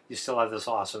 whatever. You still have this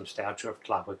awesome statue of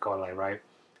Tlahuicole, right?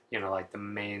 Like the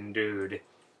main dude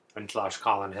in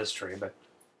Tlaxcalan history. But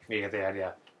you get the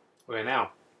idea. Okay,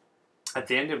 now, at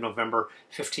the end of November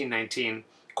 1519,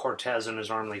 Cortez and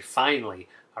his army finally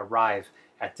arrive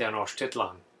at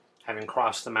Tenochtitlan, having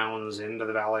crossed the mountains into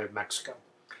the Valley of Mexico.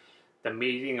 The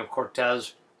meeting of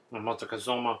Cortez and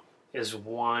Moctezuma is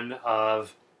one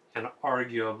of, and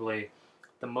arguably,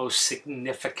 the most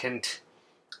significant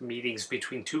meetings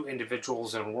between two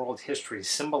individuals in world history,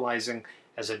 symbolizing,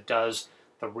 as it does,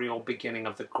 the real beginning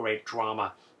of the great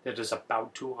drama that is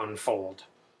about to unfold.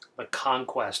 The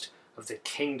conquest of the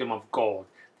Kingdom of Gold,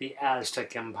 the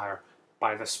Aztec Empire,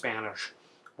 by the Spanish,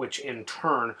 which in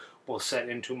turn will set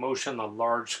into motion the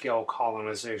large-scale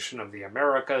colonization of the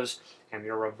Americas and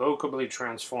irrevocably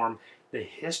transform the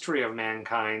history of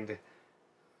mankind.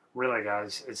 Really,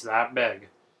 guys, it's that big.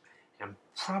 And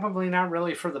probably not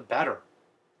really for the better,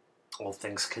 all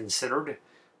things considered,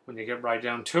 when you get right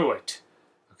down to it.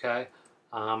 Okay?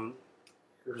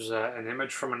 Here's an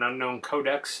image from an unknown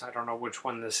codex. I don't know which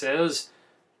one this is,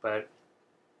 but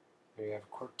here you have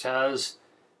Cortez,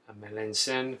 and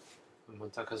Melanson, and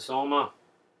Moctezuma.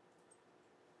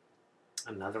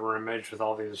 Another image with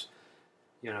all these,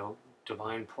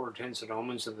 divine portents and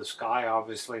omens of the sky,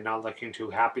 obviously not looking too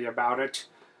happy about it,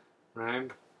 right?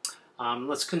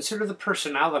 Let's consider the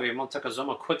personality of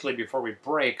Montezuma quickly before we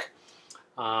break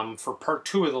for part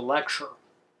 2 of the lecture.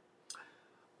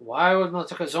 Why would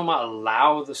Montezuma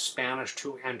allow the Spanish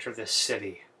to enter the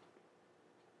city?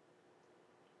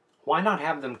 Why not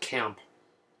have them camp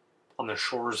on the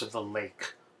shores of the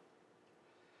lake?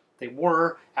 They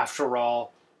were, after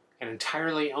all, an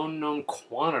entirely unknown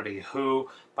quantity who,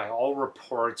 by all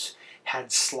reports,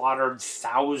 had slaughtered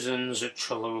thousands at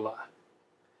Cholula.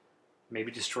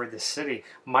 Maybe destroyed the city.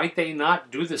 Might they not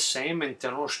do the same in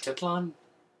Tenochtitlan?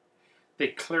 They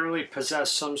clearly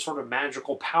possessed some sort of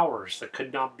magical powers that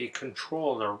could not be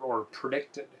controlled or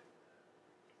predicted.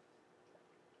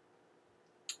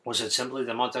 Was it simply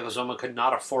that Montezuma could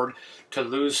not afford to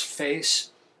lose face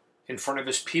in front of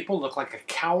his people, look like a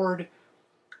coward?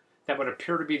 That would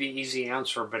appear to be the easy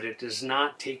answer, but it does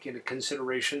not take into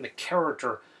consideration the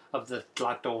character of the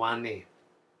Tlatoani.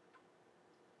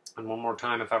 And one more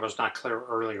time, if I was not clear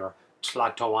earlier,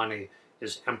 Tlatoani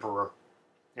is emperor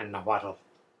in Nahuatl.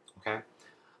 Okay?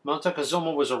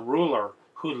 Montezuma was a ruler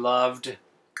who loved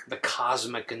the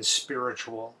cosmic and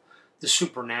spiritual, the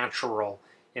supernatural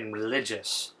and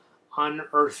religious.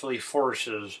 Unearthly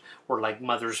forces were like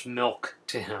mother's milk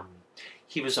to him.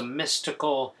 He was a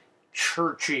mystical,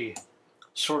 churchy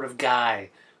sort of guy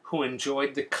who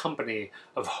enjoyed the company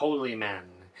of holy men,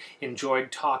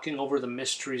 enjoyed talking over the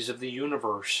mysteries of the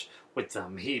universe with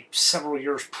them. He, several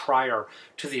years prior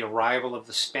to the arrival of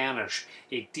the Spanish,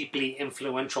 a deeply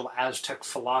influential Aztec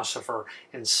philosopher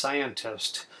and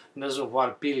scientist,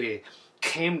 Nezahualpili,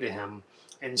 came to him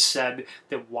and said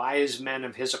that wise men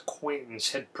of his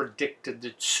acquaintance had predicted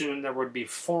that soon there would be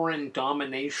foreign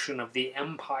domination of the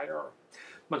empire.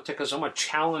 Montezuma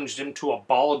challenged him to a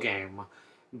ball game.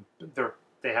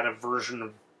 They had a version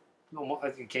of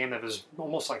a game that was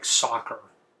almost like soccer.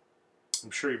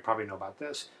 I'm sure you probably know about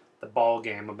this. The ball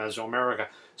game of Mesoamerica.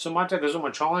 So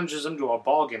Montezuma challenges him to a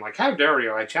ball game. Like, how dare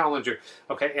you? I challenge you.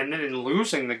 Okay, and then in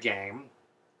losing the game,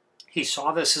 he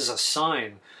saw this as a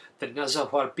sign that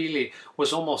Nezahualpili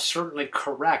was almost certainly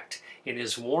correct in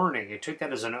his warning. He took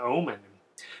that as an omen.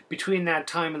 Between that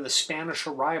time and the Spanish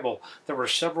arrival, there were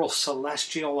several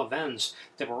celestial events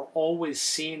that were always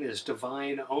seen as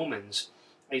divine omens.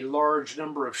 A large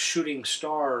number of shooting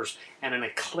stars and an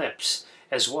eclipse,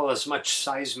 as well as much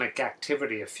seismic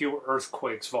activity, a few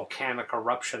earthquakes, volcanic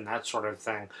eruption, that sort of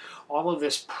thing. All of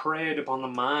this preyed upon the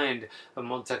mind of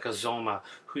Montezuma,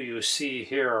 who you see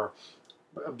here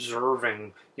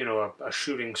observing, a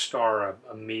shooting star,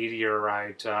 a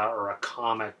meteorite, or a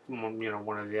comet, one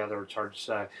or the other, it's hard to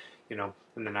say, in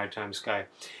the nighttime sky.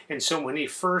 And so when he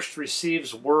first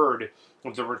receives word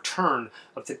of the return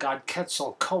of the god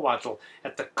Quetzalcoatl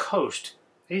at the coast,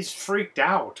 he's freaked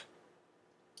out.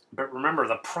 But remember,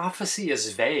 the prophecy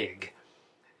is vague.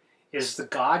 Is the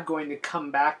god going to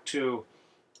come back to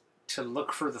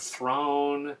look for the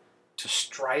throne, to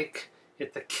strike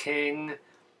at the king?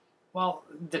 Well,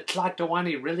 the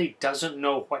Tlatoani really doesn't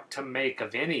know what to make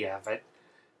of any of it.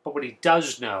 But what he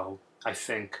does know, I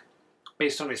think,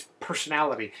 based on his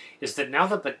personality, is that now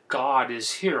that the god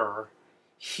is here,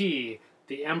 he,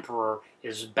 the emperor,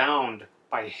 is bound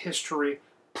by history,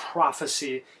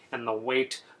 prophecy, and the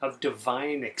weight of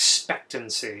divine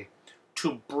expectancy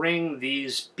to bring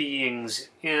these beings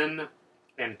in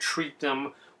and treat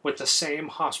them with the same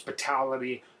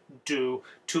hospitality due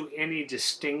to any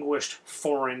distinguished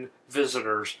foreign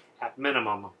visitors at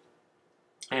minimum.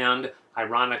 And,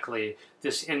 ironically,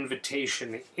 this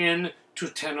invitation into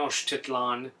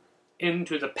Tenochtitlan,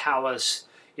 into the palace,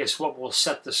 is what will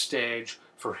set the stage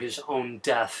for his own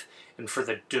death and for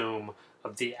the doom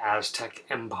of the Aztec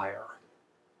Empire.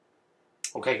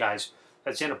 Okay, guys,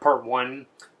 that's the end of part 1.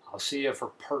 I'll see you for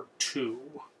part 2.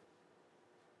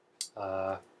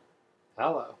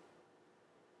 Hello.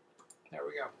 There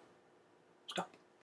we go.